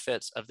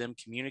benefits of them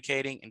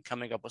communicating and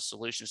coming up with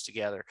solutions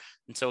together.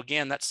 And so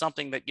again, that's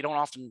something that you don't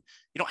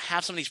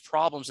have some of these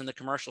problems in the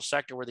commercial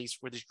sector where these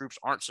groups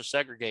aren't so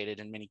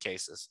segregated in many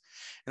cases.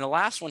 And the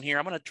last one here,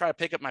 I'm going to try to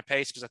pick up my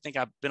pace because I think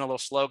I've been a little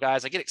slow,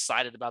 guys. I get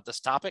excited about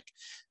this topic.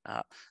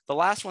 The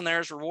last one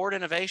there is reward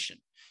innovation.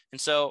 And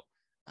so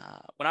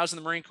when I was in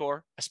the Marine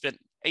Corps, I spent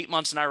 8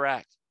 months in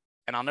Iraq,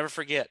 and I'll never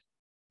forget,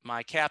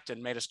 my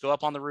captain made us go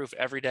up on the roof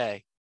every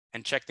day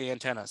and check the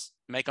antennas,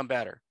 make them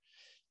better.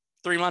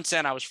 3 months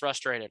in, I was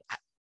frustrated.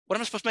 What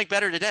am I supposed to make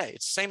better today?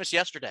 It's the same as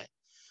yesterday.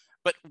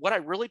 But what I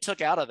really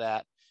took out of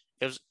that,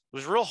 it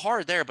was real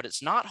hard there, but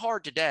it's not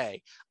hard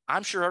today.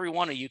 I'm sure every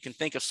one of you can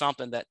think of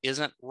something that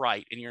isn't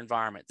right in your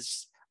environment.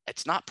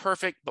 It's not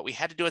perfect, but we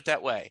had to do it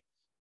that way.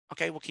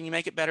 Okay, well, can you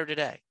make it better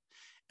today?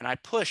 And I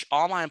push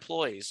all my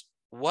employees,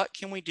 what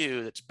can we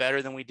do that's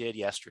better than we did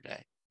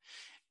yesterday?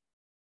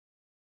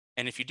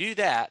 And if you do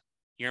that,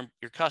 your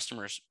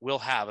customers will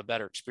have a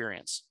better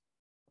experience,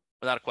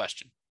 without a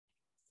question.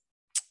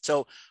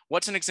 So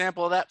what's an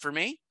example of that for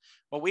me?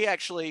 Well, we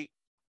actually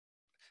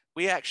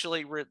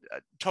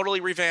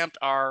totally revamped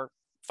our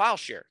file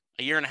share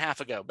 1.5 years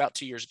ago, about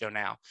 2 years ago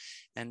now.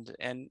 And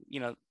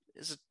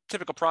it's a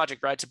typical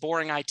project, right? It's a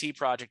boring IT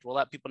project. We'll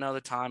let people know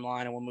the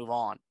timeline and we'll move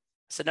on.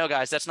 said, no,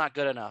 guys, that's not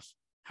good enough.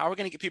 How are we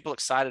going to get people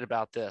excited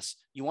about this?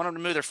 You want them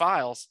to move their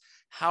files.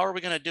 How are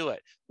we going to do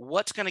it?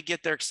 What's going to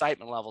get their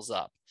excitement levels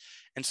up?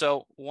 And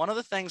so one of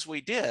the things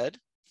we did,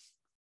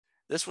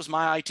 this was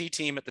my IT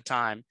team at the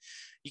time.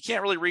 You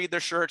can't really read their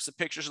shirts. The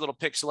picture's a little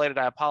pixelated.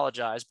 I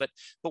apologize. But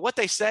what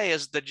they say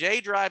is the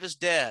J drive is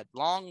dead.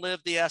 Long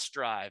live the S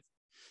drive.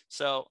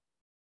 So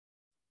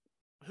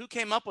who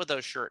came up with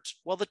those shirts?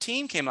 Well, the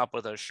team came up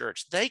with those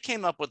shirts. They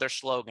came up with their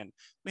slogan.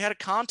 We had a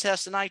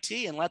contest in IT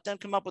and let them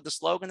come up with a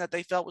slogan that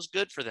they felt was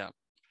good for them.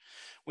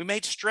 We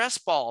made stress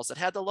balls that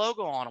had the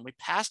logo on them. We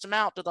passed them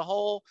out to the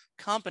whole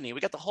company.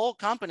 We got the whole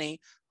company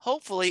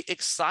hopefully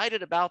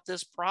excited about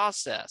this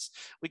process.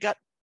 We got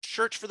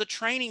shirts for the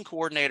training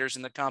coordinators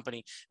in the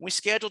company. We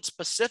scheduled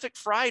specific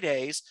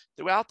Fridays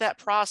throughout that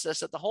process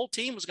that the whole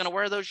team was going to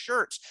wear those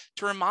shirts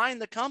to remind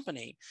the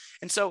company.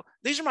 And so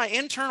these are my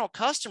internal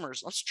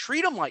customers. Let's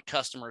treat them like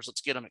customers.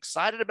 Let's get them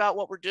excited about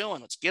what we're doing.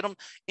 Let's get them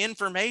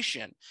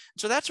information. And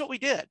so that's what we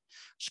did.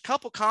 There's a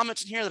couple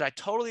comments in here that I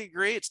totally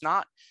agree. It's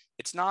not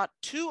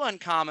too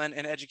uncommon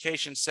in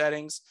education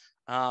settings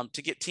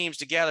to get teams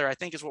together, I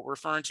think is what we're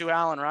referring to,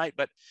 Alan, right?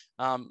 But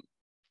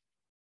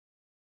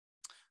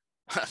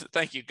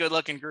thank you. Good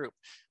looking group.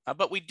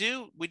 But we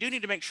do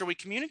need to make sure we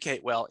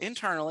communicate well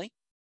internally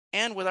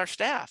and with our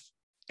staff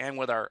and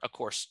with our, of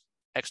course,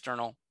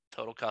 external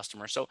total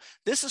customers. So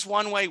this is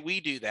one way we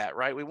do that,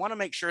 right? We want to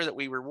make sure that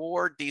we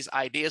reward these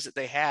ideas that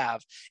they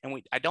have.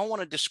 And I don't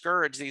want to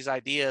discourage these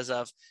ideas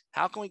of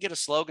how can we get a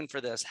slogan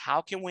for this?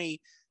 How can we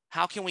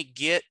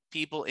get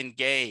people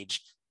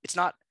engaged? It's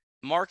not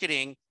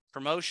marketing.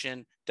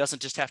 Promotion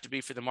doesn't just have to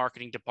be for the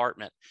marketing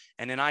department.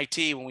 And in IT,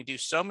 when we do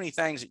so many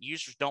things that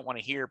users don't want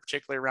to hear,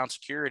 particularly around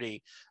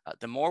security,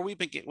 the more we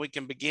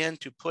can begin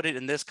to put it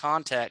in this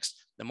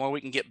context, the more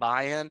we can get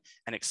buy-in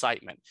and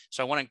excitement.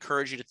 So I want to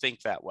encourage you to think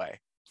that way.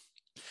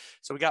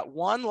 So we got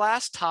one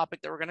last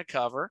topic that we're going to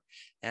cover,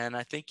 and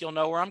I think you'll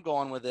know where I'm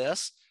going with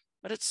this,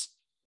 but it's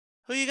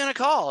who are you going to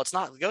call? It's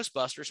not the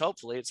Ghostbusters,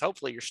 hopefully. It's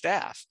hopefully your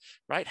staff,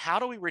 right? How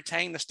do we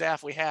retain the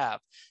staff we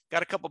have?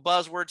 Got a couple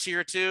buzzwords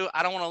here too.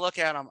 I don't want to look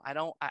at them.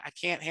 I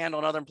can't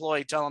handle another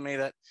employee telling me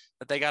that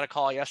they got a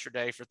call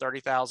yesterday for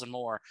 30,000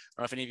 more. I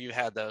don't know if any of you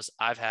had those.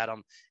 I've had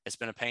them. It's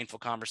been a painful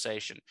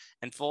conversation.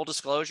 And full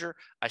disclosure,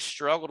 I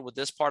struggled with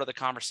this part of the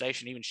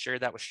conversation, even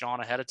shared that with Sean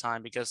ahead of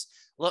time because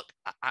look,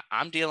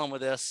 I'm dealing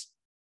with this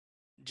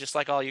just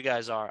like all you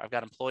guys are. I've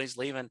got employees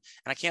leaving and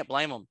I can't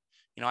blame them.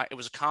 You know, it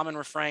was a common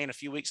refrain a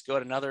few weeks ago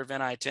at another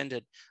event I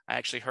attended. I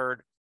actually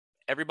heard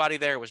everybody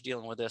there was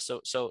dealing with this.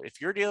 So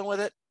if you're dealing with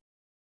it,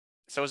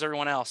 so is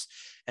everyone else.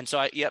 And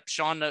so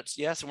Sean notes,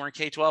 yes, and we're in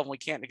K-12 and we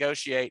can't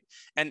negotiate.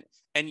 And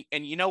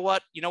you know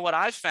what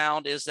I've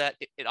found is that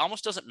it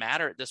almost doesn't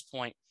matter at this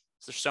point.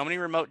 There's so many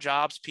remote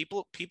jobs.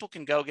 People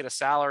can go get a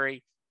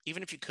salary,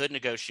 even if you could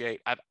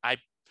negotiate.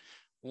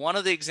 One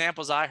of the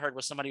examples I heard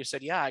was somebody who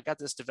said, yeah, I got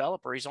this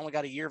developer. He's only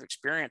got a year of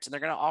experience and they're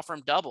going to offer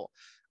him double.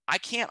 I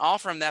can't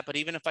offer him that, but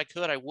even if I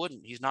could, I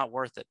wouldn't. He's not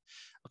worth it.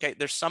 Okay,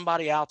 there's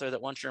somebody out there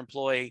that wants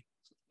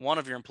one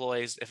of your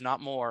employees, if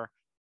not more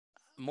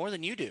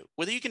than you do,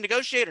 whether you can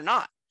negotiate or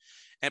not.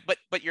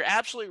 But you're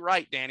absolutely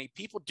right, Danny.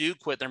 People do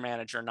quit their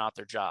manager and not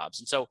their jobs.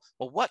 And so,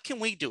 well, what can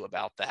we do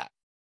about that?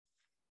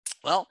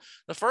 Well,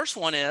 the first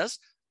one is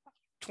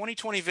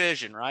 2020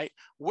 vision, right?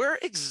 Where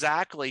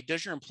exactly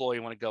does your employee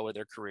want to go with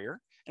their career?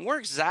 And where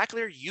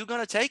exactly are you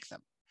going to take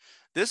them?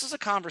 This is a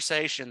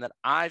conversation that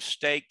I've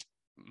staked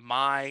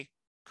my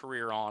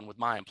career on with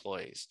my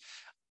employees.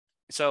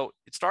 So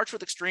it starts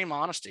with extreme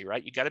honesty,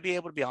 right? You got to be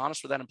able to be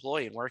honest with that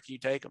employee and where can you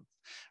take them,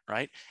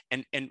 right?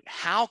 And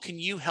how can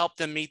you help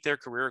them meet their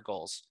career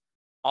goals?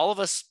 All of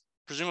us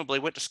presumably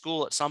went to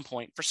school at some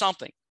point for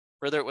something,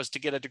 whether it was to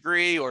get a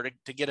degree or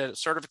to get a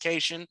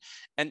certification.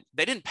 And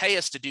they didn't pay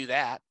us to do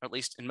that, or at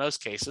least in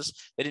most cases,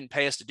 they didn't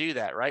pay us to do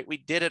that, right? We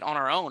did it on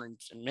our own and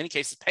in many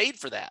cases paid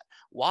for that.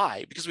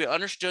 Why? Because we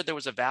understood there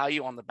was a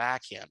value on the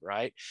back end,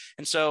 right?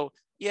 And so,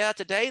 yeah,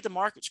 today the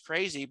market's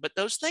crazy, but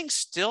those things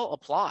still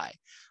apply.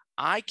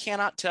 I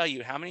cannot tell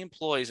you how many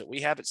employees that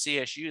we have at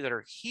CSU that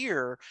are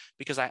here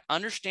because I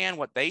understand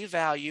what they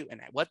value and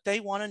what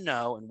they want to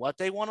know and what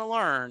they want to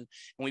learn,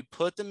 and we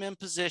put them in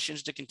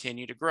positions to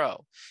continue to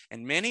grow.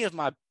 And many of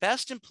my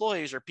best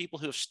employees are people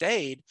who have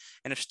stayed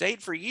and have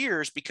stayed for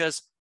years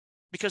because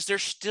they're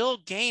still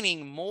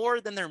gaining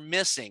more than they're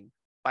missing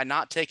by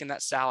not taking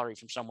that salary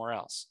from somewhere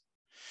else.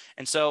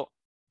 And so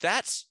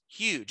that's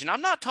huge. And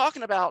I'm not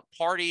talking about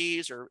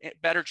parties or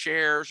better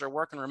chairs or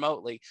working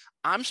remotely.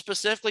 I'm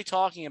specifically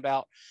talking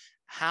about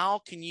how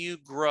can you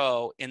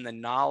grow in the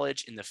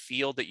knowledge in the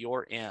field that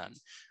you're in.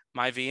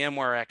 My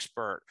VMware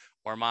expert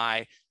or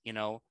my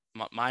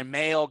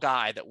mail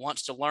guy that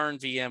wants to learn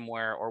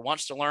VMware or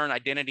wants to learn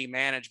identity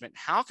management.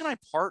 How can I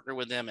partner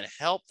with them and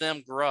help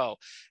them grow?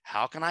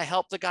 How can I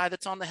help the guy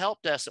that's on the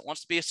help desk that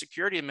wants to be a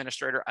security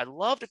administrator? I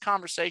loved a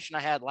conversation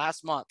I had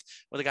last month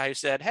with a guy who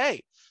said,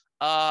 hey,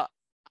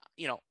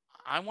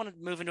 I want to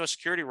move into a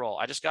security role.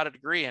 I just got a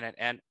degree in it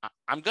and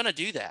I'm going to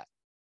do that.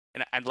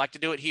 And I'd like to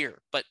do it here.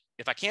 But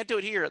if I can't do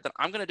it here, then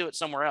I'm going to do it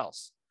somewhere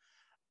else.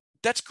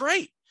 That's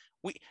great.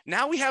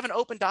 Now we have an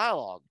open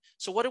dialogue.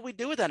 So what do we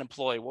do with that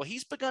employee? Well,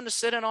 he's begun to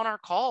sit in on our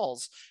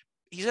calls.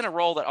 He's in a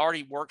role that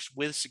already works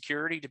with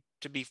security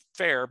to be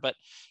fair, but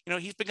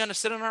he's begun to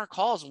sit in our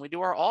calls when we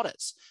do our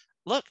audits.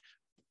 Look,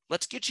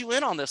 let's get you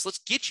in on this. Let's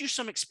get you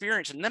some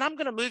experience. And then I'm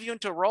going to move you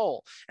into a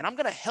role and I'm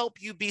going to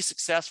help you be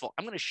successful.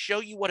 I'm going to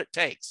show you what it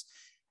takes.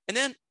 And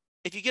then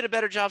if you get a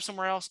better job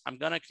somewhere else, I'm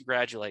going to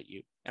congratulate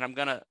you and I'm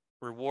going to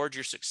reward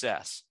your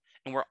success.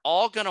 And we're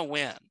all going to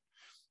win.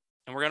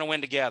 And we're going to win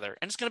together.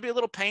 And it's going to be a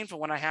little painful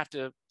when I have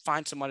to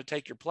find someone to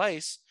take your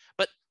place.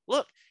 But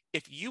look,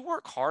 if you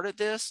work hard at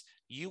this,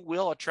 you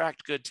will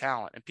attract good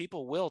talent and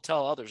people will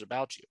tell others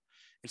about you.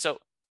 And so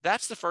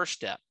that's the first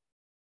step.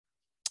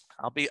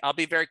 I'll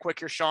be very quick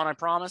here, Sean, I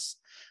promise.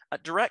 A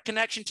direct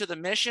connection to the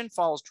mission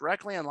falls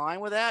directly in line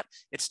with that.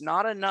 It's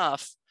not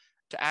enough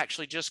to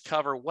actually just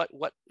cover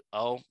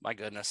oh my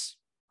goodness.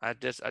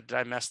 Did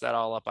I mess that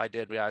all up? I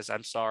did, guys.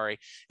 I'm sorry.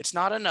 It's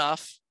not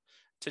enough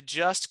to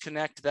just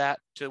connect that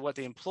to what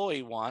the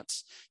employee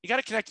wants. You got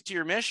to connect it to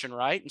your mission,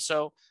 right? And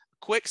so a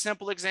quick,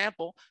 simple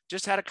example,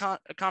 just had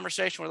a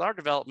conversation with our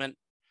development,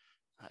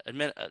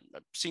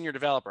 senior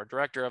developer,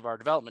 director of our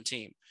development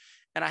team.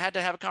 And I had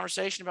to have a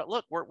conversation about,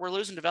 look, we're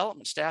losing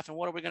development staff and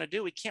what are we going to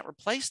do? We can't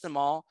replace them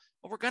all,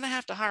 but we're going to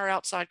have to hire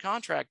outside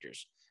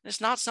contractors. And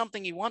it's not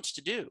something he wants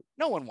to do.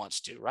 No one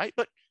wants to, right?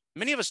 But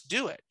many of us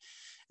do it.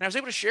 And I was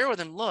able to share with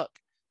him, look,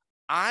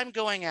 I'm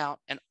going out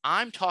and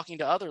I'm talking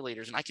to other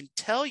leaders. And I can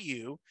tell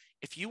you,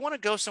 if you want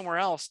to go somewhere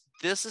else,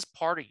 this is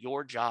part of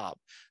your job.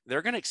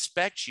 They're going to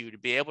expect you to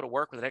be able to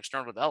work with an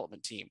external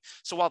development team.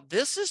 So while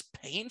this is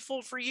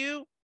painful for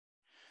you,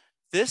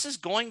 this is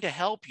going to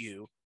help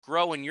you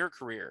grow in your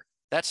career.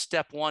 That's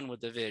step one with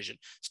the vision.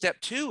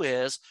 Step two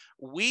is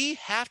we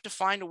have to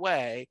find a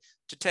way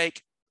to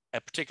take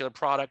a particular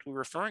product we're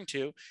referring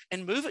to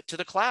and move it to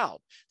the cloud.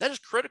 That is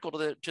critical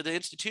to the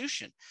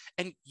institution.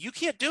 And you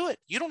can't do it.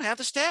 You don't have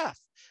the staff.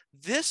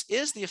 This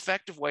is the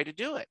effective way to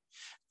do it.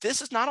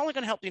 This is not only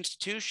going to help the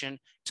institution,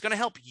 it's going to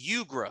help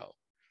you grow.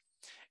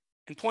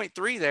 And point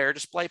three there,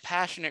 display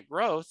passionate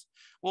growth.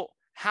 Well,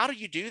 how do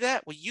you do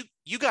that? Well,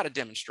 you got to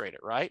demonstrate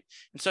it, right?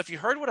 And so if you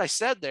heard what I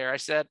said there, I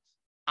said,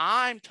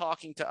 I'm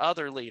talking to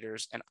other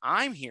leaders and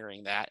I'm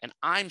hearing that and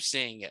I'm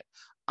seeing it.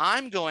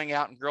 I'm going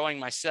out and growing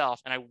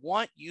myself and I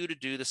want you to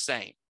do the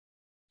same.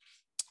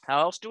 How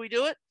else do we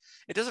do it?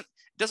 It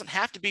doesn't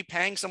have to be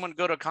paying someone to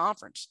go to a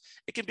conference.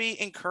 It can be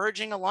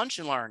encouraging a lunch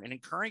and learn and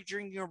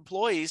encouraging your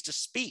employees to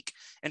speak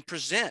and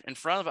present in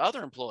front of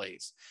other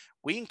employees.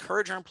 We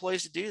encourage our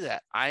employees to do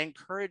that. I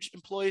encourage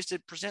employees to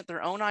present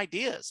their own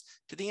ideas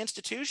to the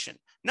institution.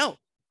 No,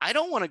 I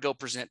don't want to go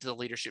present to the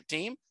leadership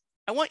team.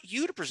 I want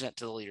you to present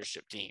to the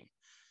leadership team.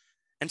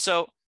 And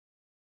so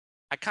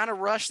I kind of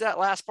rushed that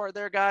last part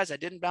there, guys. I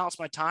didn't balance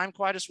my time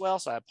quite as well,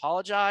 so I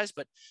apologize.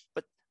 But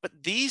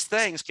these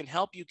things can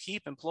help you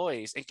keep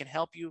employees and can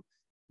help you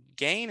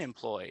gain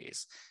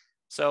employees.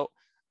 So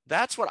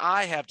that's what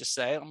I have to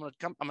say. I'm going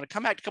to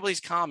come back to a couple of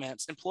these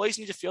comments. Employees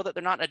need to feel that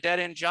they're not in a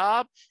dead-end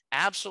job.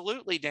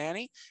 Absolutely,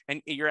 Danny.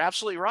 And you're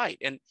absolutely right.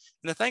 And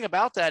the thing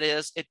about that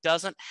is it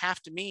doesn't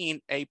have to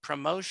mean a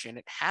promotion.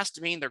 It has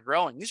to mean they're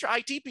growing. These are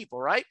IT people,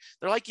 right?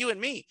 They're like you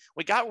and me.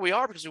 We got where we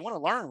are because we want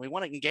to learn. We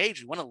want to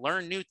engage. We want to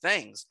learn new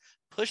things.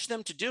 Push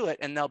them to do it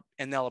and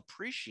they'll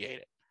appreciate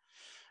it.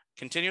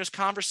 Continuous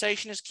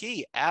conversation is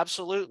key.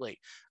 Absolutely.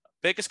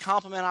 Biggest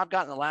compliment I've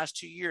gotten in the last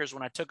 2 years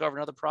when I took over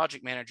another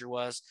project manager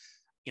was,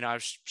 I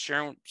was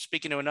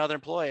speaking to another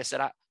employee. I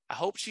said, I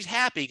hope she's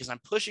happy because I'm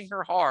pushing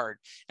her hard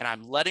and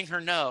I'm letting her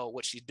know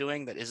what she's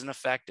doing that isn't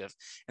effective.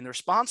 And the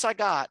response I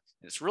got,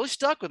 and it's really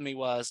stuck with me,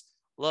 was,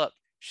 look,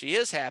 she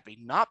is happy,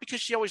 not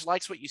because she always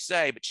likes what you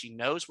say, but she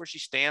knows where she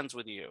stands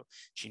with you.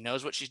 She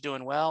knows what she's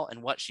doing well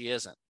and what she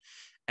isn't.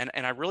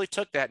 And I really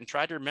took that and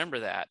tried to remember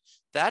that.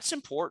 That's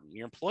important.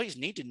 Your employees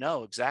need to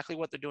know exactly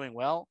what they're doing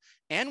well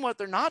and what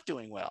they're not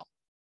doing well.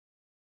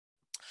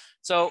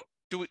 So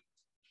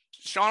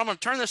Sean, I'm going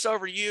to turn this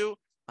over to you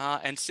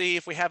and see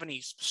if we have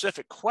any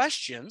specific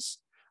questions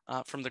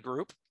from the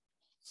group.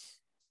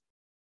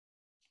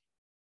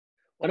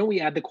 Why don't we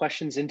add the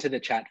questions into the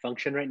chat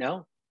function right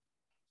now?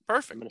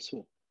 Perfect. I'm going to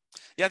swoop.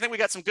 Yeah, I think we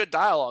got some good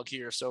dialogue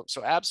here. So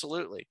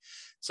absolutely.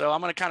 So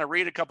I'm going to kind of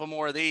read a couple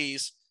more of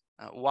these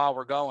while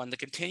we're going. The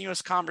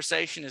continuous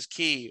conversation is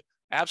key.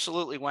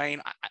 Absolutely,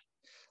 Wayne.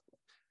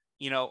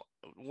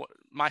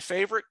 My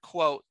favorite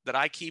quote that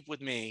I keep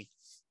with me,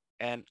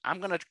 and I'm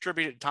going to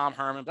attribute it to Tom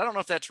Herman, but I don't know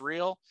if that's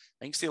real.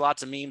 You can see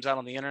lots of memes out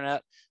on the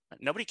internet.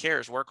 Nobody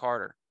cares. Work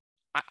harder.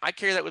 I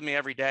carry that with me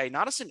every day,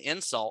 not as an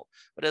insult,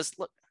 but as,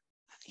 look,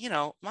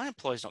 my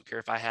employees don't care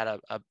if I had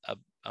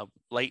a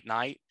late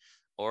night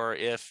or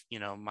if,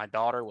 my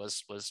daughter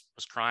was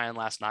crying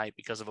last night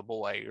because of a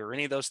boy or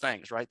any of those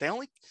things, right?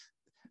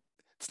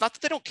 It's not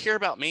that they don't care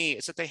about me.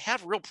 It's that they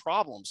have real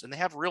problems and they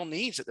have real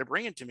needs that they're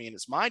bringing to me. And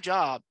it's my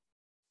job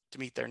to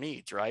meet their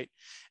needs, right?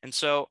 And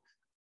so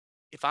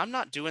if I'm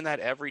not doing that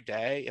every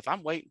day, if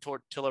I'm waiting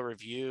till a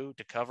review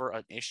to cover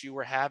an issue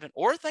we're having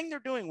or a thing they're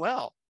doing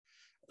well,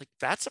 like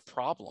that's a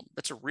problem.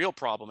 That's a real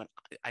problem. And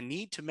I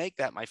need to make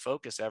that my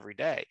focus every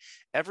day.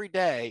 Every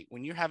day,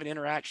 when you have an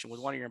interaction with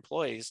one of your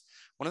employees,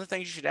 one of the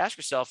things you should ask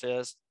yourself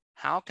is,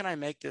 how can I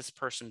make this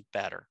person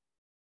better?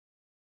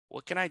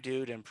 What can I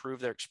do to improve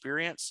their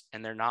experience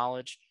and their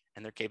knowledge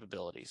and their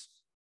capabilities?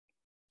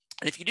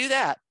 And if you do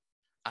that,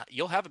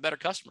 you'll have a better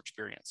customer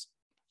experience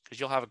because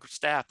you'll have a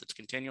staff that's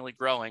continually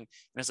growing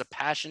and has a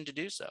passion to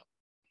do so.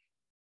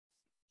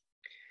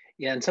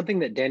 Yeah, and something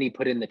that Danny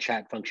put in the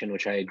chat function,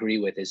 which I agree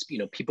with, is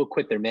people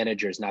quit their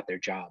managers, not their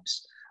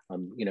jobs.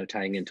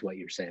 Tying into what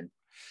you're saying.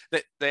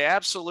 They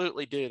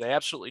absolutely do. They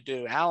absolutely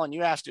do. Alan,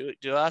 you asked,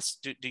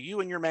 do you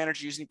and your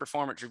manager use any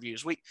performance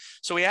reviews? We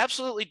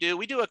absolutely do.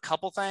 We do a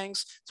couple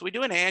things. So we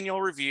do an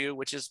annual review,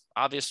 which is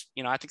obvious.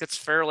 I think it's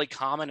fairly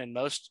common in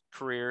most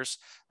careers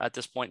at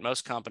this point,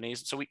 most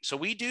companies. So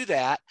we do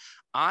that.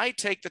 I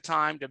take the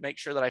time to make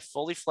sure that I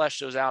fully flesh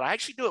those out. I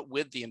actually do it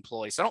with the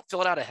employees. I don't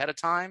fill it out ahead of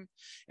time.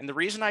 And the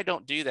reason I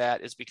don't do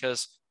that is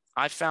because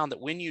I found that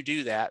when you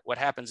do that, what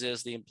happens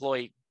is the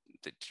employee,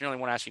 they generally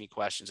won't ask any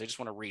questions. They just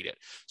want to read it.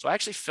 So I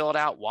actually fill it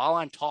out while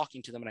I'm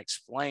talking to them and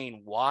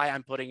explain why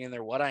I'm putting in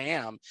there what I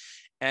am.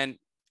 And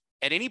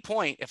at any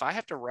point, if I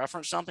have to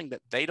reference something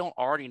that they don't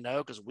already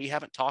know because we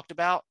haven't talked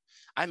about,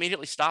 I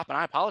immediately stop and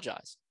I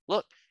apologize.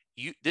 Look,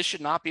 this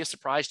should not be a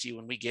surprise to you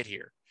when we get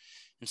here.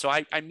 And so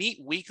I meet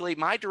weekly.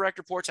 My direct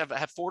reports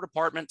have 4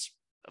 departments,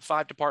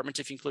 5 departments,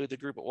 if you include the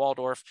group at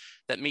Waldorf,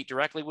 that meet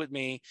directly with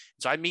me.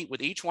 So I meet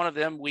with each one of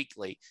them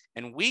weekly.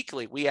 And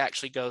weekly, we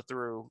actually go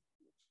through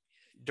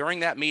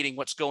during that meeting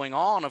what's going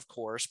on, of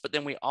course, but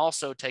then we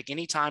also take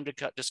any time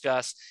to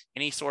discuss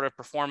any sort of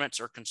performance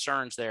or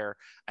concerns there.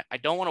 I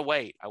don't want to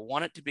wait. I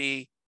want it to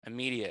be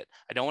immediate.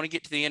 I don't want to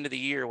get to the end of the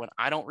year when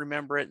I don't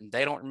remember it and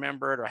they don't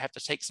remember it, or I have to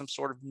take some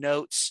sort of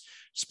notes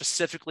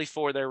specifically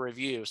for their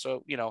review.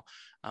 So,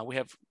 we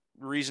have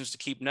reasons to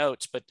keep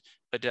notes, but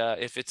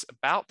if it's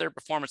about their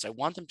performance, I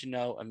want them to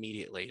know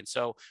immediately. And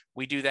so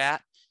we do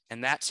that.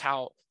 And that's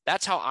how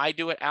I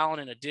do it, Alan,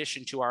 in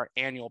addition to our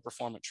annual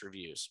performance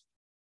reviews.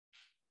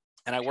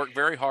 And I work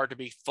very hard to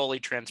be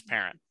fully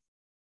transparent.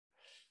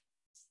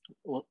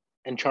 Well,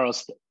 and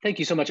Charles, thank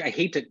you so much. I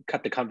hate to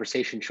cut the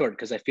conversation short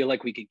because I feel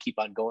like we could keep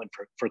on going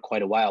for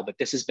quite a while, but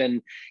this has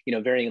been,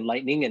 very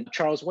enlightening. And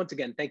Charles, once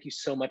again, thank you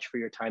so much for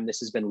your time. This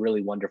has been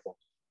really wonderful.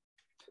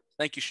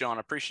 Thank you, Sean. I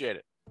appreciate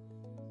it.